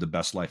tomorrow, I live the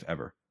best life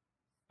ever.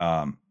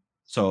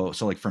 So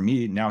like for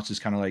me now, it's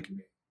just kind of like,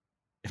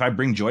 if I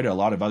bring joy to a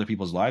lot of other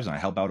people's lives and I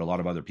help out a lot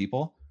of other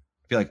people,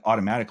 I feel like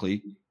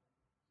automatically,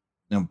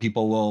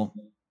 people will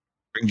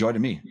bring joy to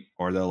me,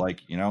 or they'll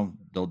like,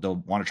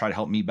 they'll want to try to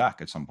help me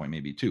back at some point,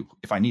 maybe too,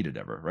 if I need it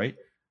ever. Right.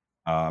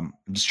 I'm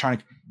just trying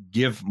to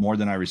give more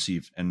than I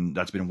receive. And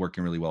that's been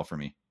working really well for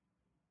me.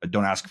 I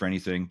don't ask for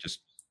anything, just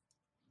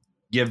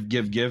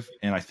give.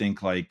 And I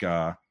think like,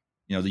 the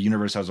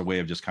universe has a way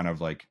of just kind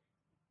of like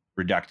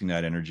redacting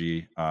that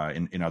energy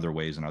in other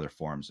ways and other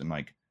forms. And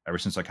like, ever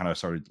since I kind of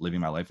started living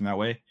my life in that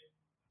way,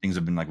 things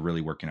have been like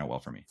really working out well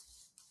for me.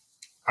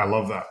 I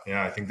love that.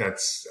 Yeah, I think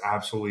that's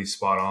absolutely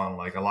spot on.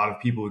 Like a lot of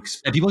people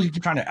people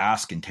keep trying to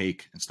ask and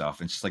take and stuff.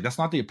 And it's just like, that's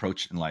not the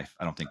approach in life,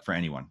 I don't think, for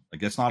anyone.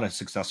 Like that's not a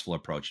successful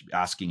approach,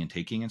 asking and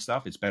taking and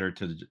stuff. It's better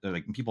to,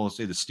 like, people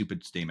say the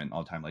stupid statement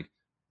all the time, like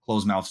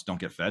closed mouths don't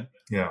get fed.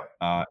 Yeah.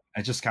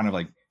 It's just kind of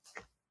like,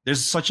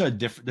 there's such a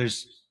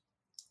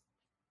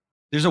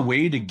there's a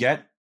way to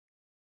get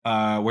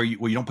where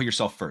you don't put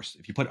yourself first.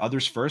 If you put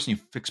others first and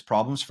you fix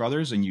problems for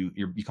others and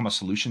you become a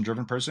solution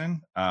driven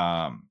person,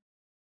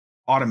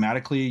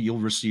 automatically you'll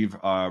receive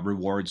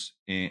rewards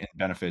and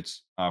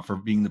benefits for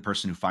being the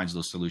person who finds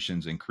those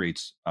solutions and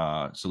creates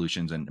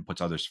solutions and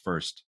puts others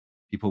first.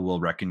 People will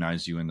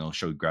recognize you and they'll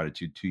show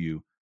gratitude to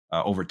you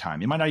over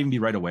time. It might not even be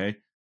right away.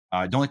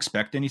 Don't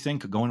expect anything.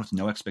 Go in with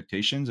no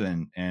expectations,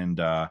 and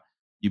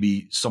you'll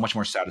be so much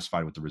more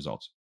satisfied with the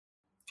results.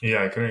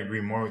 Yeah, I couldn't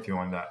agree more with you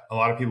on that. A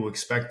lot of people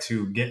expect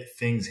to get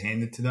things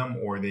handed to them,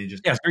 or they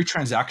just... Yeah, it's very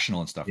transactional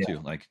and stuff too.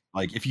 Like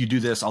if you do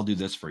this, I'll do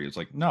this for you. It's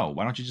like, no,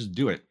 why don't you just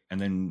do it? And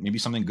then maybe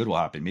something good will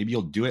happen. Maybe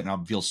you'll do it and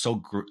I'll feel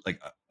so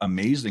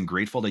amazed and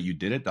grateful that you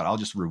did it, that I'll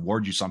just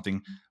reward you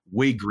something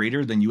way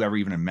greater than you ever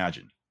even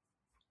imagined.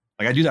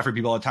 Like I do that for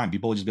people all the time.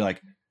 People will just be like,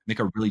 make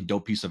a really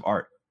dope piece of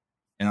art.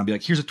 And I'll be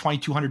like, here's a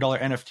 $2,200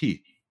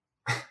 NFT.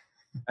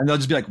 And they'll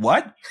just be like,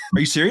 what? Are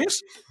you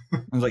serious? I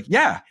was like,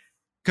 yeah.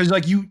 Because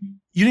like you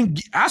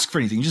didn't ask for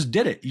anything. You just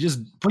did it. You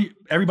just put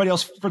everybody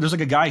else for. There's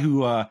like a guy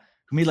who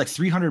made like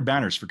 300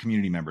 banners for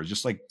community members,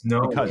 just like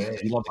because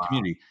he loved the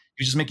community.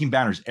 He was just making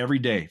banners every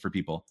day for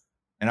people.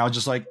 And I was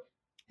just like,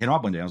 hit him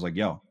up one day. I was like,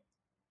 yo,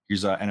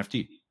 here's a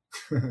NFT.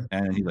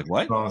 And he's like,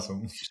 what? That's awesome.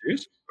 Are you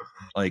serious?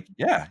 Like,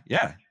 yeah.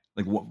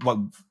 Like what?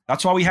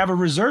 That's why we have a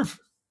reserve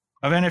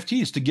of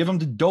NFTs, to give them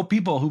to dope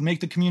people who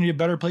make the community a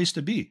better place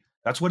to be.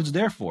 That's what it's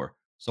there for.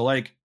 So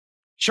like,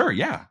 sure,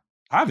 yeah,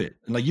 have it.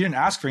 And like, you didn't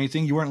ask for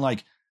anything. You weren't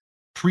like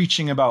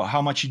preaching about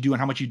how much you do and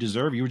how much you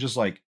deserve. You were just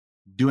like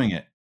doing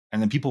it.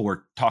 And then people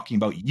were talking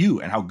about you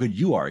and how good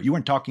you are. You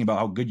weren't talking about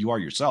how good you are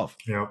yourself.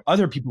 Yep.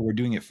 Other people were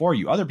doing it for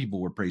you. Other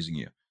people were praising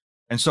you.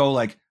 And so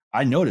like,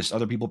 I noticed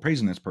other people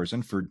praising this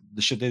person for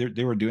the shit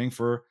they were doing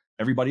for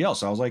everybody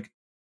else. I was like,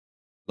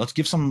 let's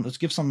give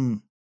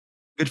some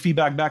good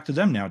feedback back to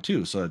them now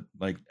too. So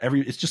like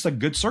it's just a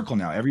good circle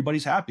now.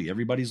 Everybody's happy.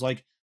 Everybody's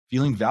like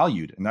feeling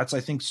valued. And that's, I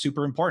think,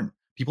 super important.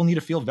 People need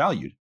to feel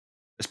valued,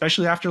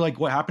 especially after like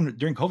what happened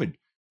during COVID.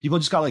 People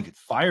just got like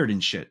fired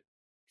and shit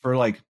for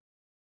like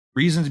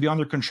reasons beyond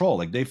their control.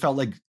 Like they felt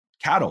like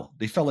cattle.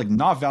 They felt like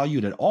not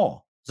valued at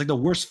all. It's like the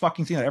worst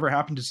fucking thing that ever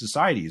happened to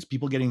society is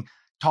people getting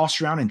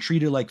tossed around and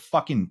treated like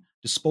fucking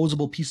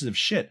disposable pieces of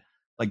shit.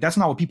 Like that's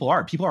not what people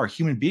are. People are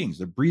human beings.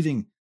 They're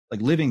breathing,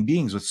 like living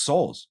beings with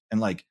souls and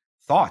like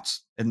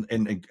thoughts and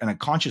a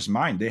conscious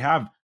mind. They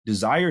have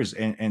desires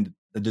and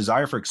the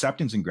desire for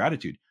acceptance and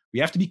gratitude. We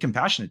have to be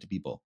compassionate to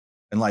people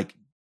and like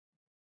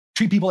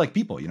treat people like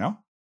people, you know?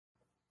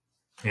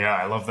 Yeah,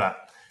 I love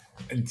that.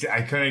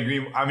 I couldn't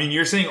agree. I mean,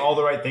 you're saying all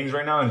the right things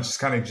right now, and it just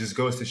kind of just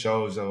goes to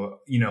show,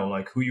 you know,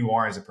 like who you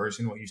are as a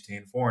person, what you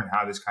stand for, and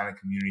how this kind of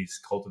community has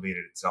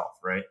cultivated itself,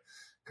 right?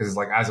 Because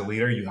like as a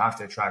leader, you have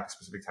to attract a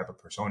specific type of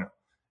persona.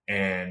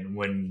 And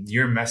when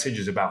your message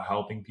is about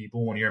helping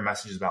people, when your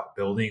message is about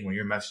building, when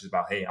your message is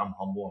about, hey, I'm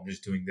humble, I'm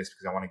just doing this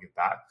because I want to give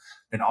back,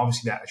 then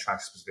obviously that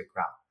attracts a specific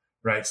crowd.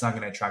 Right, it's not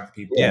going to attract the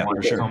people who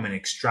want to come and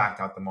extract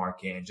out the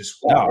market and just.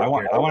 No, I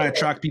want to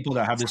attract people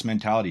that have this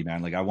mentality,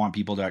 man. Like I want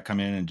people that come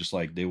in and just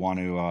like they want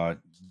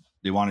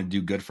to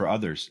do good for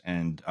others,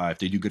 and if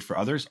they do good for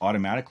others,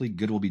 automatically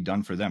good will be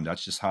done for them.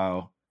 That's just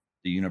how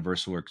the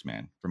universe works,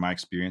 man. From my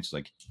experience,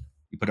 like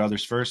you put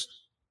others first,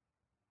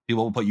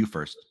 people will put you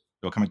first.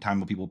 There'll come a time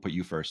when people will put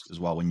you first as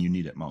well when you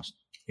need it most.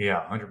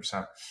 Yeah,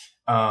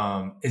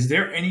 100%. Is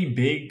there any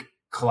big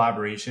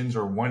collaborations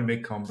or one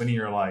big company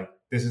you're like,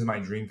 this is my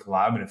dream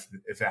collab, and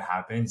if it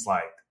happens,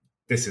 like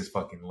this is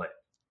fucking lit?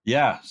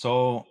 Yeah.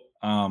 So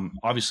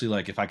obviously,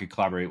 like if I could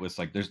collaborate with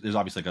like there's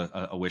obviously like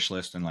a wish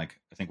list, and like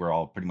I think we're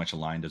all pretty much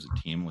aligned as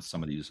a team with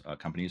some of these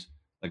companies.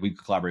 Like we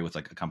could collaborate with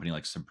like a company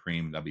like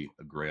Supreme, that'd be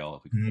a grail.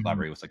 If we could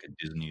collaborate with like a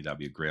Disney, that'd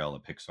be a grail. A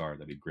Pixar,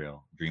 that'd be a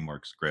grail.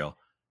 DreamWorks, grail.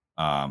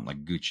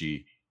 Like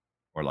Gucci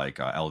or like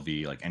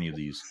LV, like any of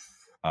these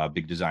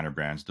big designer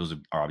brands, those are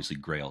obviously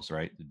grails,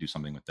 right? To do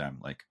something with them.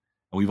 Like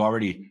we've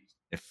already.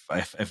 If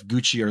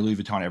Gucci or Louis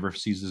Vuitton ever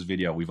sees this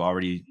video, we've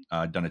already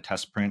done a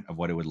test print of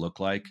what it would look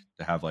like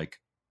to have like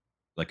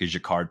a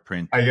jacquard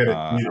print of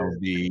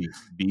the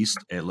beast.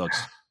 It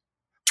looks.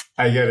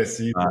 I gotta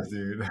see this,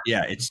 dude.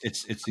 Yeah,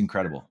 it's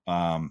incredible.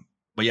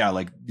 But yeah,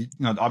 like you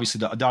know, obviously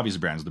the obvious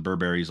brands, the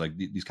Burberrys, like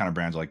these kind of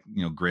brands, like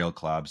you know, Grail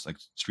collabs, like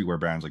streetwear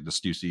brands, like the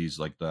Stussies,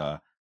 like the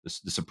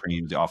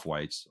Supremes, the Off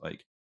Whites,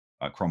 like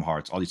Chrome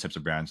Hearts, all these types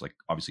of brands, like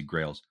obviously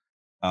Grails.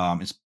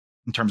 It's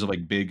in terms of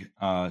like big,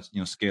 you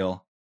know,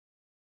 scale.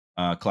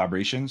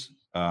 Collaborations.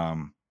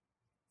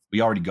 We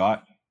already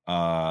got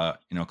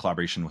you know,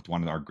 collaboration with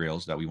one of our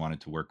grails that we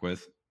wanted to work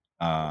with,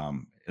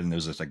 and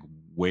there's this like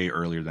way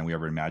earlier than we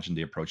ever imagined.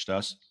 They approached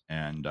us,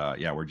 and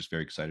yeah, we're just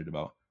very excited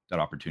about that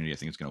opportunity. I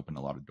think it's going to open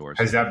a lot of doors.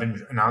 Has that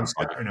been announced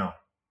yet or no?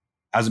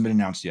 Hasn't been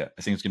announced yet.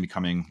 I think it's going to be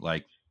coming.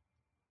 Like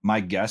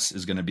my guess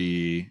is going to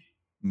be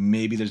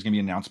maybe there's going to be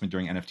an announcement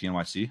during NFT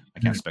NYC. I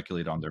can't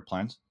speculate on their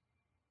plans,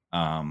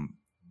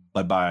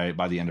 but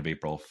by the end of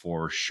April,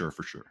 for sure.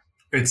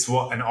 It's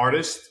what, an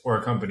artist or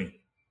a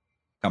company?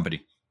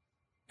 Company.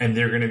 And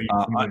they're going to be.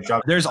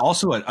 There's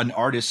also an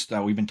artist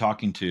that we've been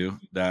talking to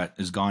that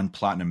has gone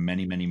platinum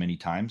many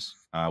times.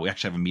 We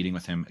actually have a meeting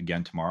with him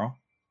again tomorrow.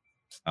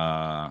 They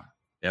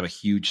have a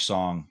huge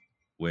song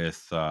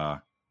with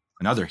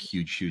another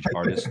huge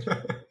artist.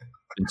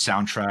 Been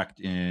soundtracked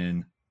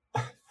in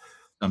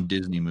some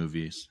Disney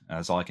movies.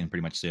 That's all I can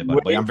pretty much say about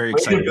it. But I'm very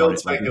excited. Way to build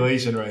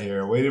speculation right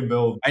here. Way to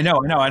build. I know.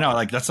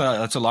 Like that's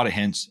a lot of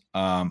hints.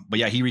 But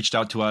yeah, he reached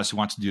out to us. He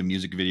wants to do a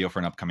music video for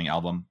an upcoming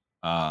album.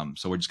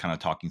 So we're just kind of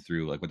talking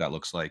through like what that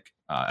looks like.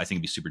 I think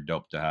it'd be super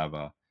dope to have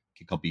a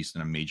kid called Beast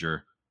in a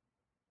major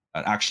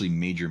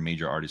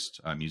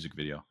artist music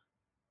video.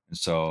 And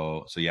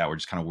so yeah, we're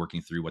just kind of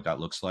working through what that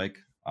looks like,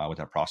 what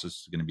that process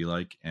is going to be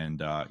like, and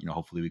you know,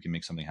 hopefully we can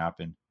make something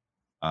happen.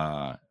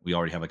 We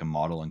already have like a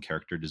model and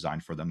character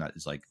designed for them that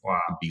is like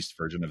a Beast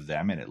version of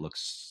them, and it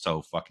looks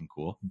so fucking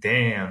cool.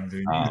 Damn,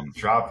 dude, you're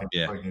dropping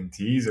fucking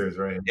teasers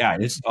right here. Yeah,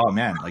 it's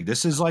man, like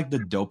this is like the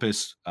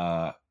dopest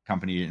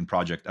company and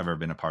project I've ever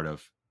been a part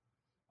of.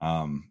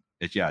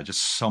 It's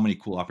just so many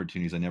cool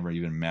opportunities I never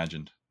even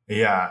imagined.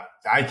 Yeah,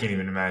 I can't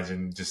even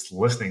imagine just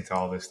listening to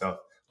all this stuff.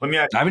 Let me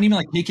ask you. I haven't even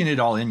like taken it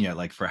all in yet,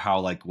 like for how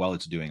like well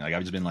it's doing. Like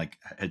I've just been like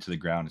head to the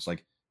ground. It's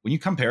like when you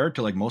compare it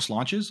to like most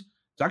launches,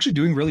 it's actually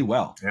doing really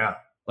well. Yeah.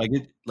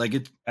 And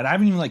I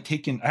haven't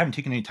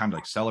taken any time to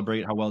like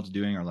celebrate how well it's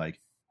doing, or like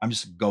I'm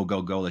just go.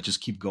 Let's just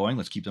keep going.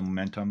 Let's keep the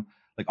momentum.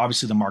 Like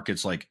obviously the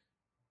market's like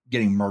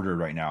getting murdered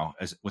right now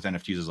as with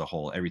NFTs as a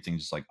whole.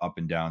 Everything's just like up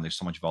and down. There's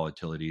so much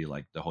volatility,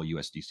 like the whole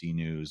USDC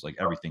news, like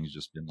everything's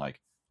just been like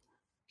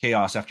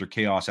chaos after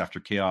chaos after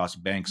chaos,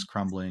 banks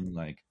crumbling,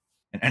 like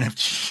and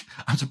NFT.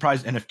 I'm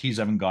surprised NFTs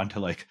haven't gone to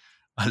like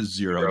a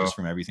zero just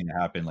from everything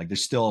that happened. Like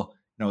there's still,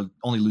 you know,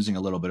 only losing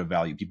a little bit of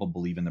value. People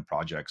believe in the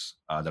projects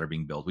that are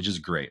being built, which is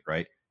great,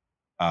 right?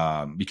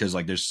 Because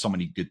like there's so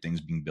many good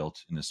things being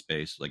built in this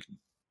space. Like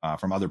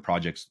from other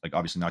projects, like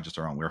obviously not just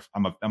our own.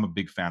 I'm a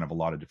big fan of a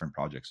lot of different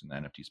projects in the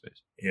NFT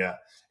space. Yeah.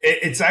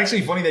 It's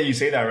actually funny that you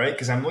say that, right?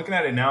 Because I'm looking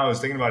at it now. I was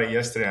thinking about it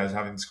yesterday. I was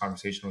having this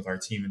conversation with our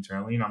team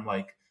internally, and I'm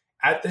like,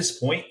 at this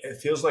point, it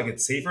feels like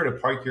it's safer to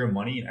park your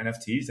money in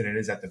NFTs than it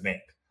is at the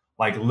bank.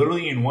 Like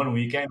literally in one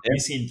weekend,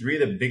 we've seen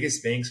 3 of the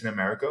biggest banks in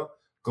America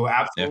go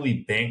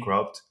absolutely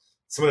bankrupt.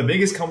 Some of the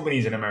biggest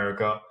companies in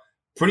America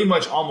pretty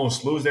much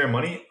almost lose their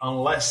money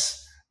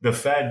unless the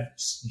Fed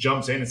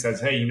jumps in and says,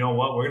 hey, you know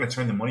what? We're going to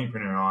turn the money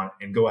printer on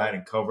and go ahead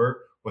and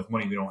cover with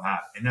money we don't have.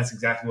 And that's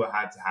exactly what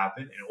had to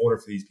happen in order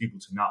for these people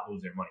to not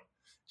lose their money.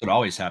 So it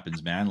always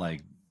happens, man.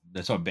 Like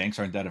that's why banks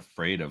aren't that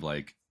afraid of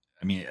like,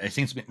 I mean, I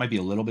think it might be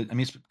a little bit, I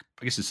mean,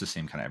 I guess it's the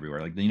same kind of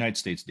everywhere. Like the United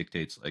States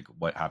dictates like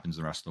what happens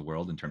in the rest of the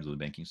world in terms of the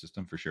banking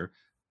system for sure.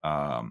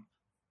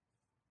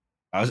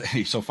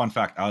 So fun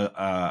fact,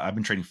 I've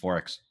been trading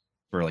Forex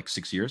for like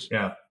 6 years.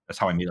 Yeah. That's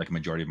how I made like a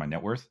majority of my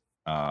net worth.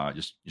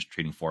 Just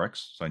trading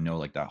Forex. So I know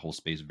like that whole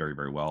space very,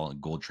 very well, like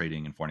gold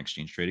trading and foreign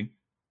exchange trading.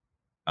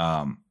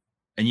 And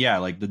yeah,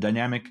 like the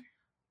dynamic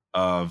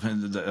of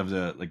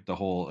the like the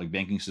whole like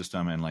banking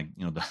system and like,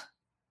 you know,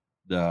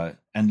 the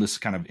endless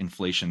kind of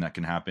inflation that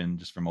can happen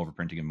just from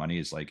overprinting of money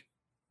is like,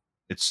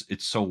 it's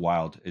so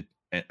wild.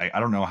 I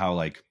don't know how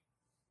like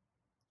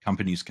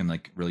companies can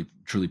like really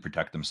truly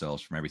protect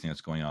themselves from everything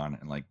that's going on.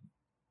 And like,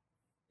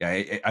 yeah,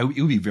 it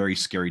would be very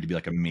scary to be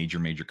like a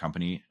major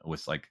company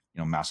with like, you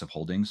know, massive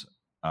holdings,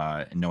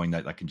 and knowing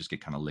that can just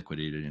get kind of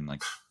liquidated in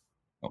like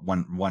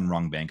one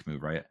wrong bank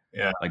move, right?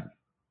 Yeah.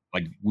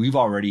 Like we've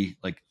already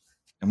like,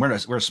 and we're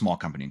a small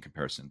company in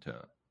comparison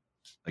to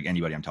like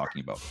anybody I'm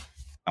talking about.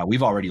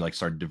 We've already like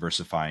started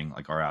diversifying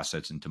like our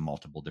assets into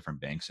multiple different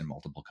banks in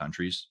multiple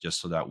countries,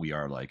 just so that we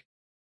are like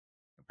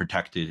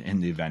protected in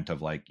the event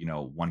of like, you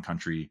know, one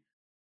country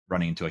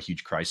running into a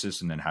huge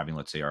crisis and then having,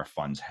 let's say, our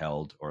funds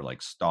held or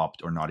like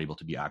stopped or not able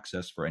to be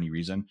accessed for any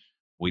reason.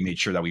 We made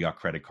sure that we got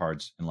credit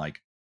cards in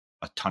like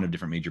a ton of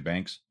different major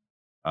banks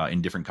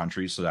in different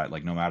countries, so that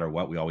like no matter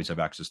what, we always have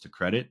access to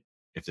credit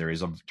if there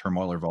is a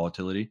turmoil or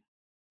volatility,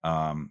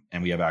 and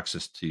we have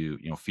access to,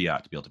 you know,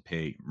 fiat to be able to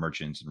pay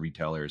merchants and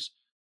retailers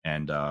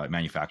and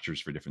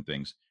manufacturers for different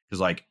things. Because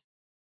like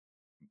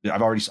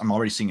I'm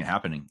already seeing it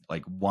happening.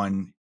 Like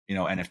one, you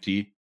know,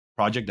 NFT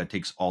project that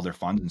takes all their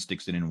funds and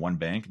sticks it in one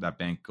bank, that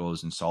bank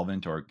goes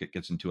insolvent or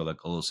gets into a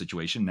little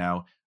situation.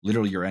 Now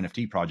literally your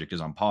NFT project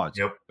is on pause,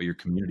 but your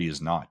community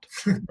is not.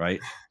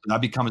 Right? So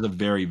that becomes a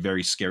very,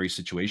 very scary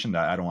situation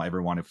that I don't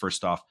ever want to,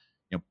 first off,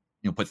 you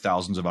know, put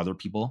thousands of other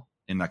people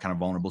in that kind of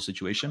vulnerable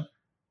situation.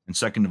 And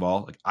second of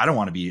all, like I don't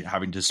want to be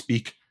having to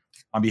speak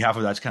on behalf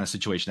of that kind of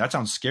situation. That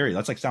sounds scary.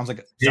 Sounds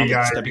like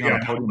stepping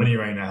on a podium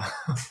right now.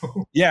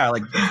 Yeah,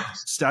 like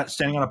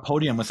standing on a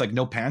podium with like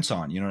no pants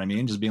on. You know what I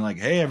mean? Just being like,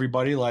 "Hey,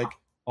 everybody! Like,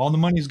 all the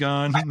money's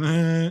gone."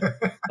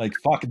 Like,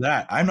 fuck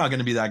that. I'm not going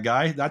to be that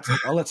guy.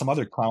 I'll let some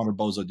other clown or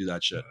bozo do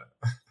that shit.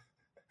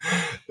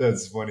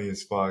 That's funny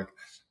as fuck.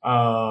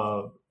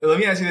 Let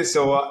me ask you this.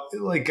 So,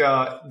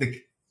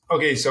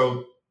 okay.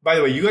 So, by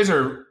the way, you guys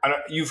are.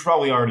 You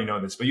probably already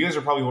know this, but you guys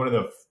are probably one of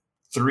the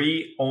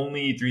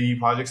only 3D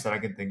projects that I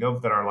can think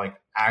of that are like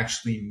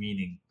actually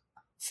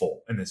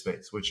meaningful in this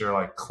space, which are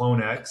like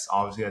Clone X.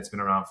 Obviously, that's been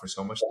around for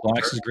so much. Clone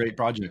X is a great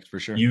project for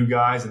sure. You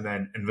guys, and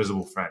then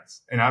Invisible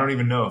Friends. And I don't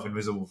even know if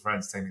Invisible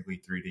Friends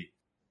technically 3D.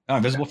 No,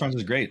 Invisible Friends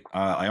is great.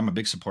 I am a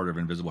big supporter of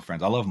Invisible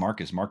Friends. I love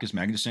Marcus. Marcus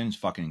Magnuson is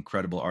fucking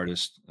incredible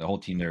artist. The whole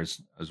team there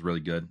is really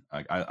good.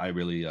 I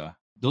really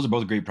those are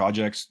both great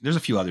projects. There's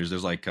a few others.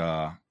 There's like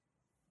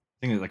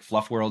I think like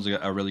Fluff World's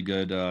a really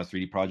good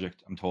 3D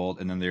project, I'm told.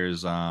 And then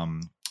there's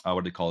what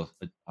do they call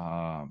it?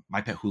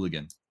 My Pet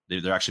Hooligan.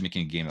 They're actually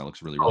making a game that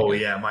looks really good. Oh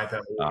yeah, My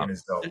Pet Hooligan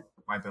is dope.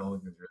 My Pet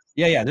Hooligan is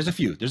really Yeah. There's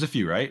a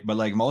few, right? But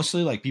like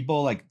mostly like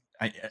people like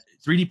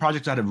 3D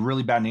projects that have a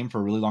really bad name for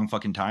a really long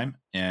fucking time,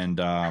 and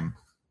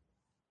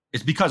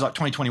it's because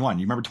 2021.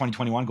 You remember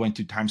 2021 going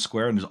through Times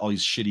Square and there's all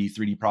these shitty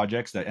 3D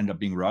projects that end up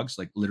being rugs,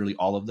 like literally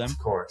all of them. Of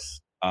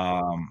course.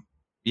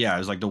 Yeah, it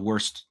was like the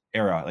worst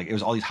era. Like it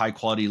was all these high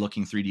quality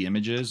looking 3D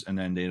images, and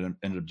then they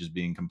ended up just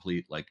being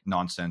complete like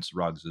nonsense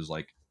rugs. It was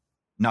like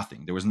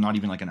nothing. There was not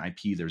even like an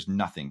IP. There's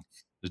nothing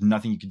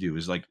you could do. It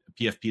was like a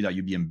PFP that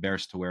you'd be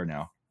embarrassed to wear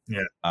now.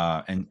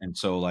 Yeah. And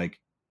so like,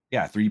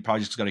 yeah, 3D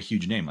projects got a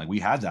huge name. Like we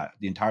had that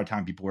the entire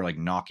time. People were like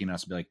knocking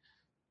us, be like,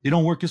 they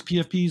don't work as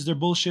PFPs. They're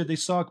bullshit. They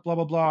suck. Blah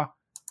blah blah.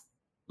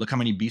 Look how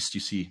many beasts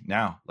you see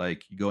now.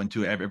 Like you go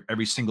into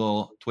every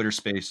single Twitter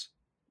space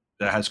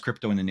that has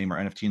crypto in the name or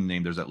NFT in the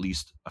name. There's at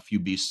least a few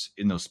beasts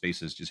in those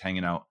spaces just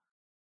hanging out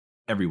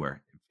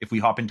everywhere. If we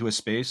hop into a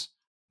space,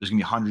 there's gonna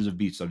be hundreds of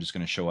beats that are just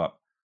gonna show up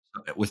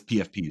with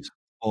PFPs,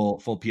 full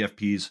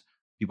PFPs.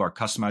 People are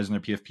customizing their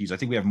PFPs. I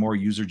think we have more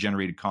user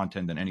generated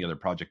content than any other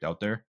project out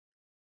there,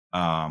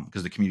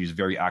 because the community is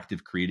very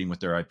active, creating with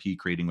their IP,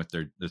 creating with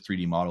their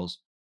 3D models.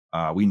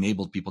 We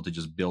enabled people to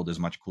just build as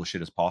much cool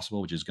shit as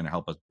possible, which is going to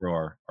help us grow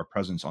our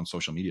presence on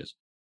social medias.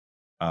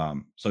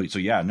 So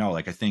yeah, no,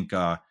 like I think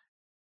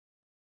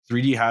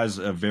 3D has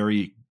a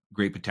very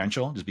great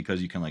potential, just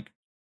because you can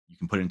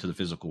put it into the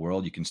physical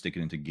world, you can stick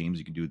it into games,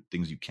 you can do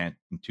things you can't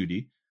in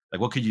 2D.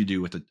 Like, what could you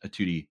do with a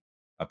 2D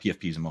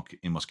PFPs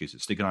in most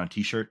cases? Stick it on a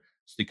T-shirt,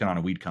 stick it on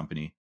a weed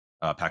company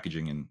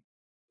packaging, and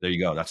there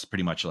you go. That's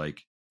pretty much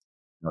like,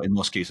 in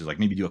most cases, like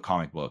maybe do a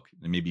comic book,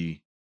 and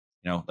maybe,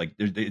 like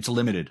it's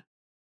limited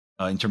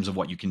in terms of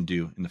what you can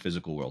do in the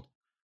physical world.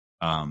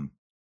 You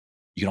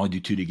can only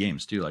do 2D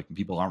games too. Like,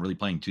 people aren't really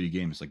playing 2D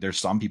games. Like, there's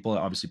some people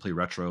that obviously play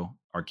retro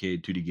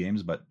arcade 2D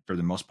games, but for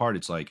the most part,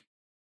 it's like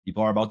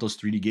people are about those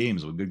 3D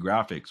games with good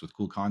graphics, with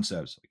cool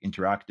concepts, like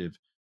interactive,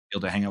 be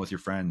able to hang out with your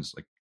friends,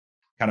 like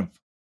kind of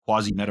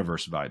quasi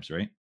metaverse vibes,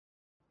 right?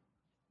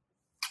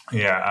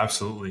 Yeah,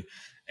 absolutely.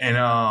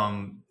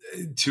 And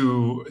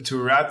to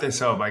wrap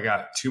this up, I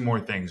got two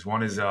more things.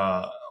 One is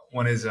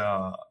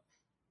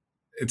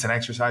it's an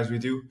exercise we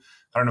do.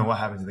 I don't know what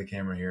happened to the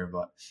camera here,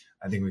 but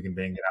I think we can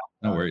bang it out.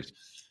 No worries.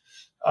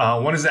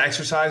 One is the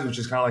exercise, which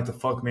is kind of like the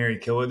fuck, marry,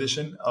 kill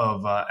edition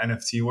of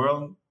NFT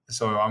world.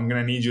 So I'm going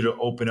to need you to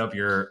open up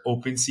your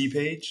OpenSea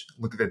page,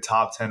 look at the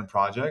top 10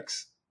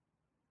 projects,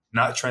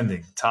 not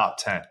trending, top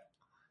 10.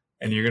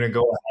 And you're going to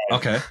go ahead.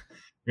 Okay.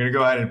 You're going to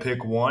go ahead and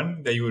pick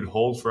one that you would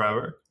hold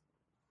forever.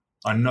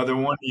 Another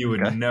one you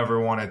would never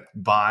want to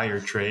buy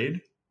or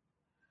trade.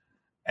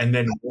 And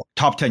then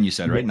top 10, you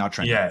said, right? Not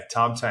trending. Yeah,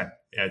 top 10.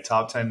 Yeah,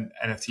 top 10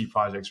 NFT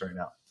projects right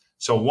now.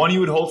 So one you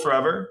would hold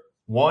forever,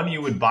 one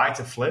you would buy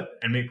to flip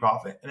and make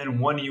profit, and then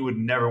one you would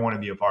never want to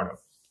be a part of.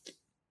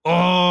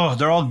 Oh,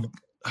 they're all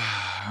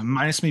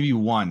minus maybe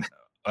one.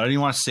 I don't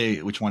even want to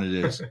say which one it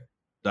is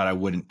that I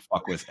wouldn't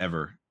fuck with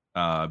ever,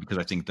 because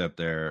I think that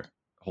their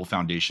whole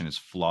foundation is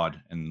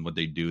flawed and what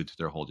they do to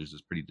their holders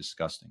is pretty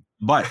disgusting.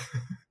 But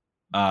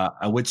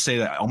I would say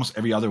that almost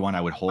every other one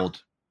I would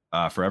hold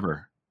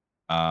forever.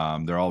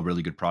 They're all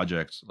really good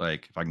projects.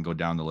 Like, if I can go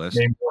down the list,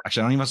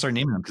 actually, I don't even want to start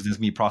naming them because there's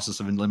gonna be a process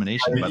of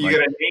elimination. But you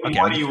gotta name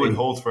one you would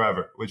hold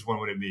forever. Which one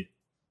would it be?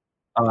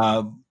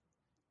 I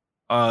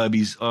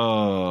mean,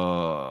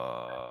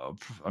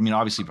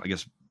 obviously, I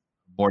guess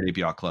Bored Ape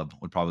Yacht Club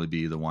would probably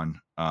be the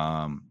one.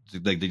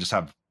 They just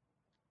have,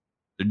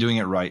 they're doing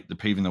it right. They're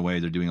paving the way.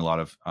 They're doing a lot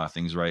of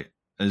things right.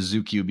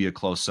 Azuki would be a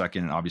close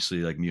second, and obviously,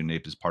 like, Mutant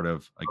Ape is part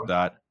of like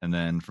that. And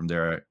then from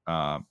there,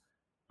 I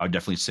would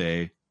definitely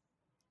say,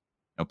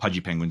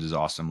 Pudgy Penguins is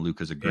awesome.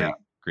 Luca's a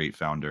great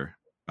founder.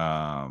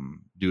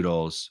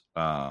 Doodles,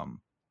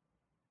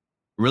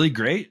 really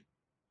great,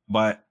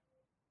 but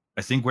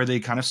I think where they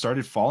kind of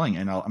started falling,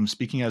 and I'm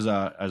speaking as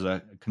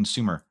a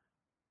consumer,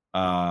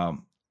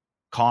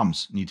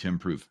 comms need to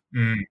improve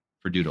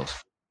for Doodles.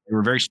 They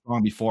were very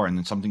strong before, and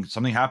then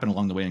something happened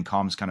along the way, and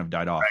comms kind of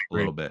died off a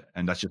little bit,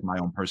 and that's just my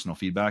own personal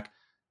feedback.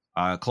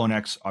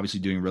 CloneX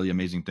obviously doing really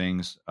amazing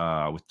things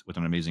with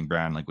an amazing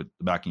brand, like with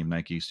the backing of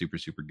Nike, super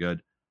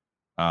good.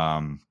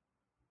 That's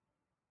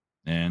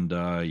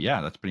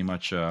pretty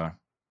much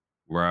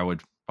where I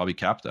would probably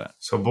cap that.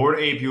 So Bored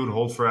Ape you would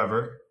hold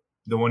forever.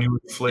 The one you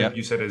would flip,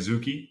 you said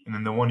Azuki, and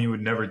then the one you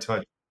would never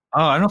touch.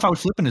 Oh, I don't know if I would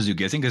flip an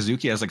Azuki. I think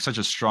Azuki has like such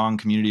a strong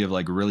community of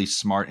like really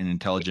smart and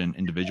intelligent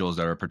individuals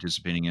that are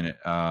participating in it.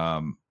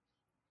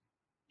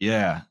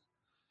 Yeah.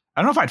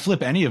 I don't know if I'd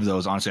flip any of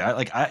those, honestly.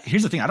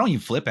 Here's the thing. I don't even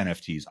flip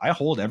NFTs. I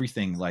hold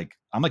everything. Like,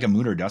 I'm like a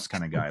moon or dust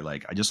kind of guy.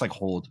 Like, I just like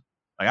hold,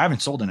 like, I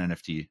haven't sold an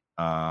NFT.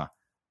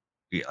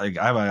 Like,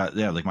 I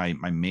have like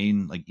my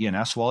main like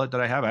ENS wallet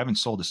that I have. I haven't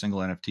sold a single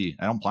NFT.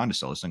 I don't plan to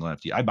sell a single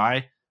NFT. I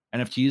buy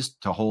NFTs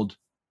to hold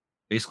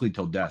basically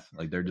till death.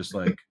 Like, they're just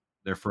like,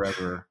 they're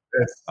forever.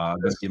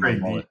 That's in my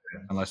wallet.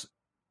 Unless,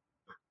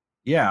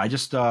 I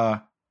just, I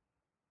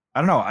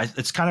don't know.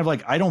 It's kind of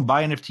like, I don't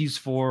buy NFTs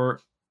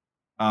for,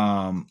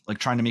 like,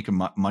 trying to make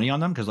money on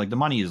them. Cause like the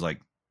money is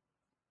like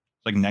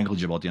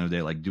negligible at the end of the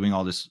day, like doing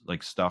all this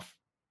like stuff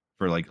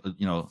for like,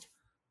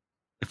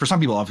 for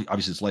some people,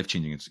 obviously it's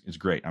life-changing. It's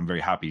great. I'm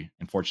very happy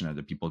and fortunate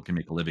that people can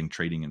make a living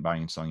trading and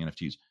buying and selling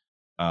NFTs.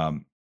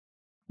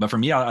 But for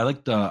me, I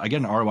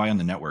get an ROI on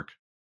the network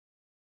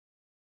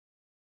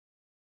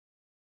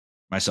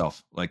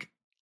myself. Like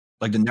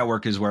the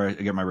network is where I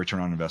get my return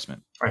on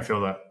investment. I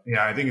feel that.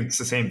 Yeah, I think it's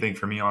the same thing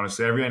for me,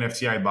 honestly. Every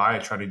NFT I buy, I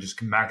try to just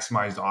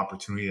maximize the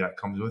opportunity that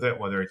comes with it,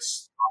 whether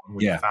it's talking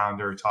with the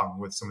founder, talking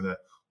with some of the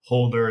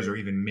holders, or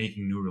even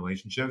making new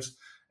relationships.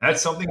 And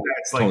that's something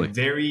that's like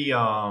very...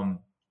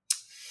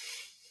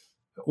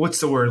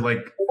 what's the word?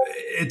 Like,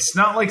 it's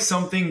not like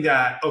something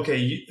that,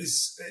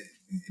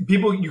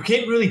 people, you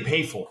can't really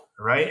pay for,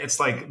 right? It's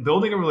like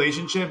building a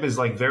relationship is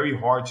like very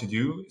hard to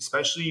do,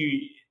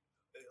 especially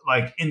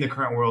like in the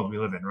current world we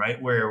live in,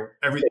 right? Where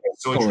everything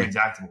is so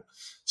transactable.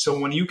 So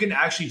when you can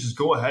actually just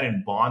go ahead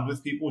and bond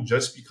with people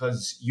just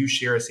because you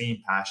share a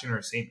same passion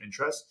or same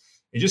interest,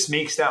 it just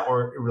makes that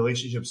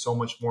relationship so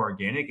much more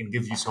organic and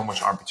gives you so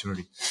much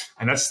opportunity.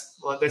 And that's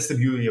the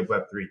beauty of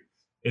Web3.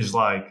 Is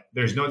like,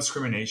 there's no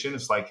discrimination.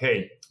 It's like,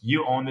 hey,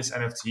 you own this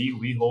NFT.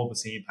 We hold the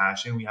same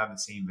passion. We have the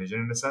same vision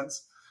in a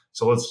sense.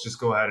 So let's just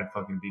go ahead and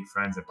fucking be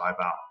friends and vibe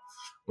out,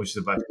 which is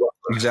the best.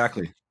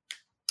 Exactly.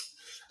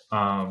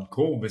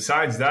 Cool.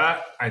 Besides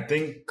that, I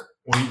think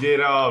we did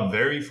a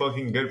very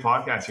fucking good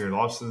podcast here.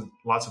 Lots of.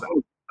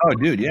 Oh,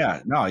 dude. Yeah.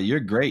 No, you're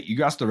great.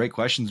 You asked the right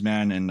questions,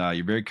 man. And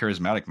you're very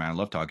charismatic, man. I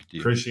love talking to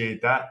you.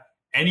 Appreciate that.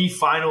 Any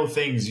final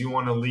things you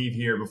want to leave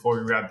here before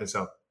we wrap this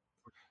up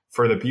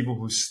for the people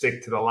who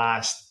stick to the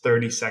last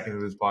 30 seconds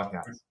of this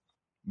podcast?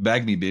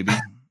 Bag me, baby.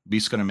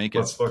 Beast's going to make it.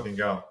 Let's fucking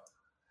go.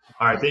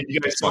 All right. Thank you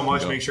guys so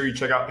much. Go. Make sure you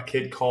check out A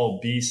Kid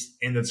Called Beast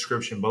in the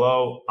description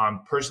below.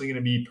 I'm personally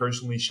going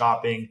to be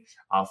shopping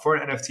for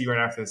an NFT right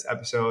after this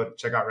episode.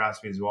 Check out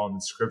Raspy as well in the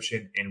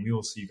description, and we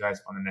will see you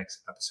guys on the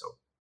next episode.